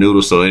flavored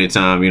noodles. So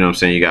anytime, you know what I'm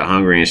saying, you got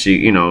hungry and she,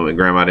 you know, and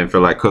grandma didn't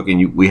feel like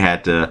cooking, we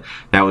had to,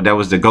 that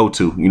was the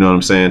go-to, you know what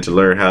I'm saying, to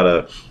learn how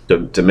to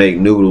make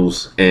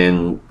noodles.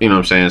 And you know what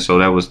I'm saying, so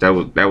that was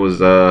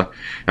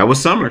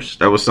summers.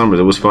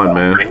 It was fun,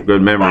 man.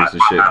 Good memories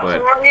and shit.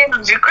 But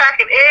you crack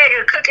an egg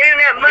and cook it in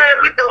that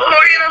mud with the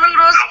Oriental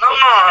noodles.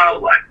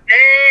 Oh,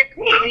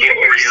 We don't get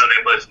Oriental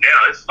that much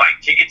now. It's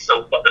like chicken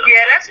so fucked up.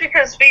 yeah, that's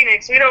because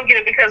Phoenix. We don't get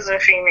it because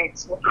of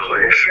Phoenix with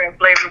the shrimp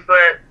flavor,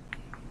 but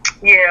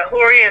yeah,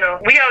 Oriental.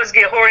 We always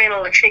get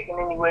Oriental and chicken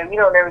anyway. We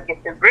don't ever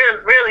get the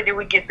rarely do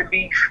we get the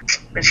beef.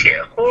 But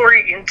yeah,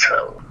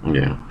 Oriental.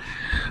 yeah.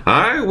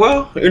 All right,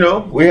 well, you know,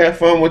 we had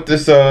fun with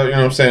this, you know what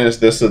I'm saying, it's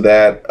this or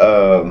that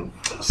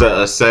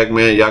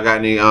segment. Y'all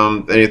got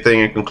anything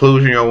in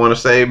conclusion y'all want to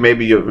say?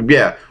 Maybe we're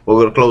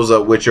going to close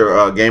up with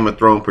your Game of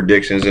Thrones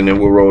predictions, and then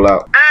we'll roll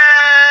out.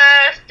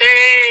 I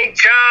think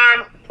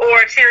Jon or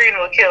Tyrion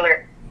will kill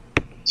her.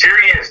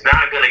 Tyrion's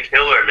not gonna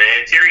kill her,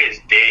 man. Tyrion's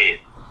dead.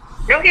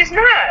 No, he's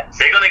not.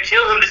 They're gonna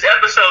kill him this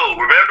episode.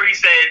 Remember, he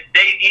said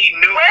he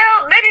knew.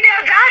 Well, maybe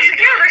they'll die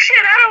together.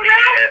 Shit, I don't know.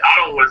 Yeah, I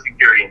don't want to see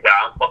Tyrion die.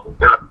 I'm fucking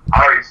done. I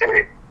already said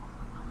it.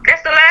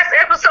 That's the last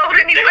episode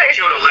They anyway.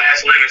 should kill the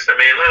last Lannister,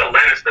 man. Let a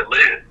Lannister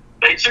live.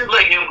 They should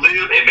let him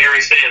live and marry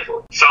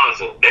Sansa.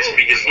 That should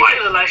be his She wife.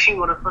 look like she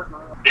would have fucked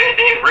her.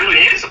 That really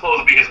is supposed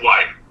to be his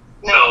wife.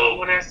 No,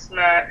 well, that's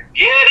not.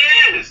 Yeah,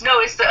 it is. No,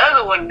 it's the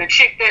other one, the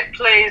chick that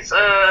plays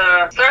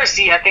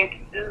Cersei. I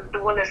think is the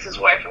one that's his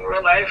wife in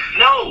real life.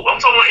 No, I'm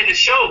talking about in the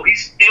show.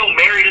 He's still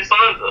married to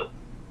Sansa.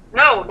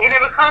 No, they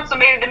never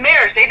consummated the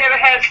marriage. They never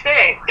had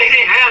sex. They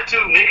didn't have to,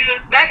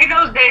 nigga. Back in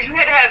those days, you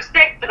had to have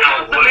sex to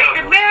consummate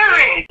the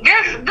marriage.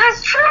 That's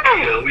true.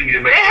 Yeah, we need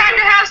to make They had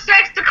sure. to have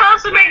sex to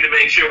consummate. We need to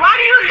make sure. Why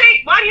do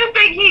you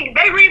think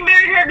they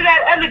remarried her to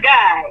that other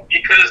guy?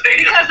 Because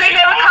they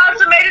never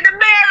consummated the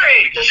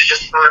marriage. Because they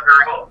just turned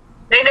her off.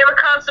 They never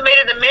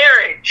consummated the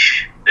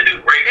marriage. They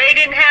do rape. They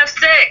didn't have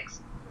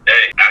sex.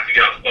 Hey, after you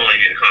get off the phone, you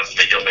need to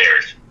consummate your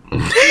marriage.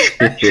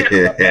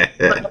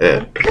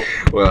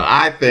 Well,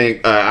 I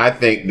think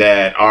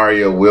that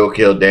Arya will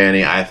kill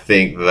Dany. I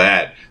think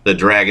that the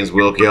dragons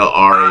will kill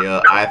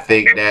Arya. I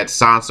think that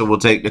Sansa will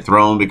take the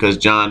throne because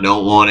Jon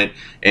don't want it,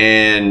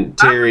 and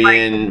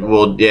Tyrion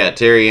will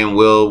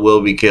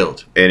be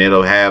killed, and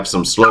it'll have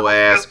some slow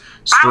ass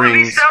I would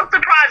be strings. so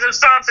surprised if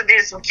Sansa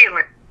did some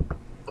killing.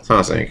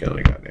 Sansa ain't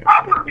killing, goddamn.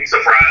 I wouldn't be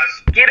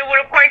surprised. Get her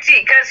with a pointy,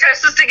 because her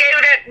sister gave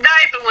her that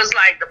knife and was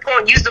like,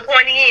 use the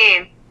pointy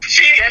end.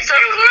 She That's so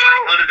killed me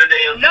cool. under the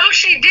damn. No,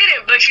 she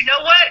didn't, but you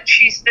know what?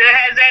 She still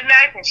has that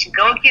knife and she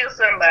gonna kill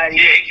somebody.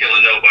 She ain't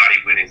killing nobody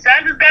with it.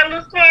 Sansa's got a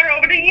little smarter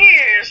over the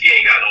years. She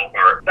ain't got no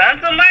heart.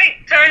 Sansa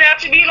might turn out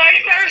to be like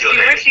Cersei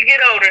when she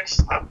get older. She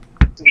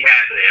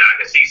happening. I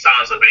can see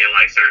Sansa being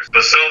like Cersei.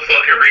 For some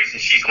fucking reason,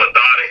 she's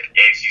methodic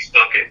and she's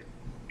fucking.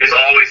 There's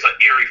always an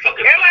eerie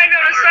fucking. Everybody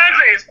knows that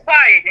Sansa is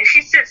quiet and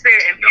she sits there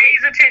and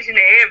pays attention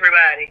to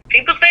everybody.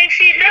 People think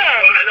she dumb.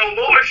 I know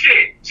more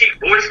shit. She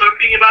voiced her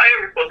opinion about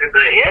every fucking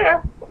thing.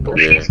 Yeah.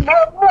 Yeah. She's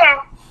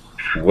smart.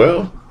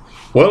 Well,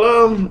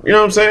 Well, you know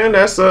what I'm saying?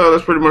 That's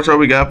pretty much all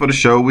we got for the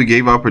show. We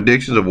gave our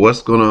predictions of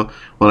what's gonna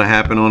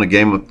happen on the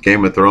Game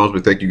of Thrones. We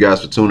thank you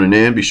guys for tuning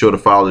in. Be sure to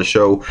follow the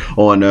show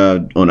on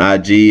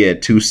IG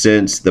at 2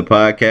 Cents the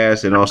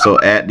podcast, and also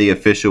at the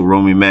official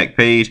Romy Mac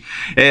page,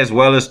 as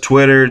well as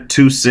Twitter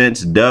 2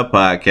 Cents the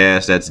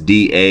podcast. That's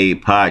DA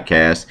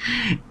podcast,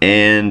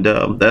 and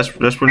that's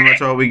pretty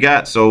much all we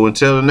got. So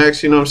until the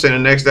next, you know what I'm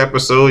saying, the next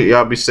episode,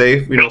 y'all be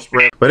safe. You know,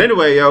 spread. But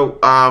anyway, yo, you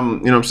know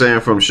what I'm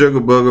saying, from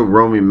Sugar Booger,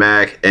 Romy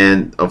Mac,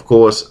 and of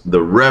course, the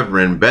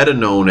Reverend, better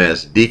known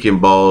as Deacon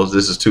Balls.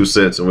 This is 2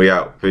 Cents, and we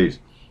out. Peace.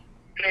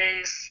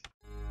 Peace.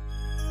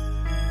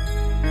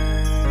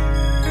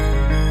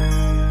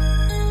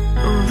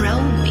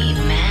 Romy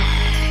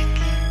Mac.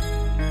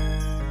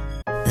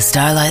 The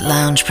Starlight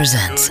Lounge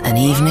presents An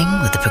Evening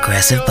with the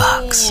Progressive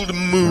Box. Old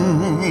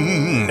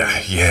moon,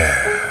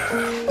 yeah.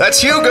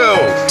 That's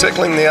Hugo,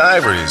 tickling the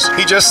ivories.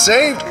 He just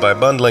saved by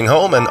bundling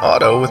home and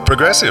auto with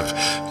Progressive.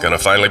 Gonna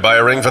finally buy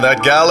a ring for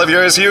that gal of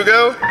yours,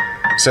 Hugo?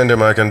 Send her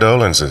my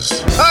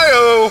condolences.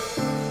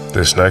 Hi-oh!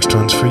 This next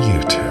one's for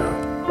you two.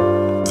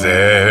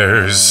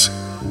 There's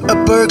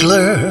a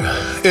burglar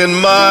in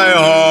my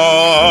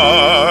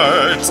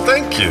heart.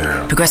 Thank you.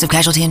 Progressive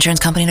Casualty Insurance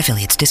Company and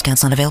affiliates.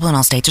 Discounts not available in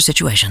all states or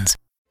situations.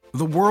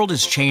 The world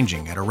is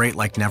changing at a rate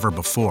like never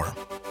before.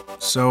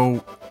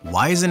 So,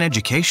 why isn't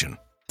education?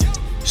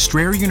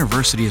 Strayer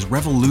University is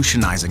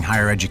revolutionizing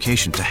higher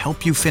education to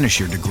help you finish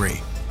your degree.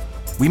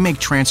 We make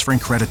transferring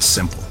credits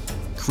simple,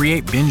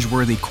 create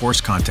binge-worthy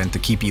course content to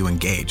keep you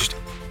engaged,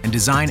 and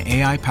design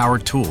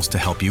AI-powered tools to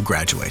help you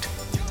graduate.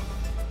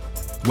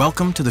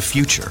 Welcome to the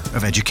future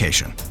of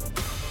education.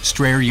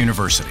 Strayer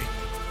University.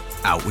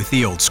 Out with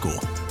the old school.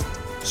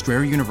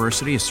 Strayer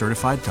University is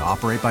certified to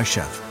operate by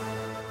Chef.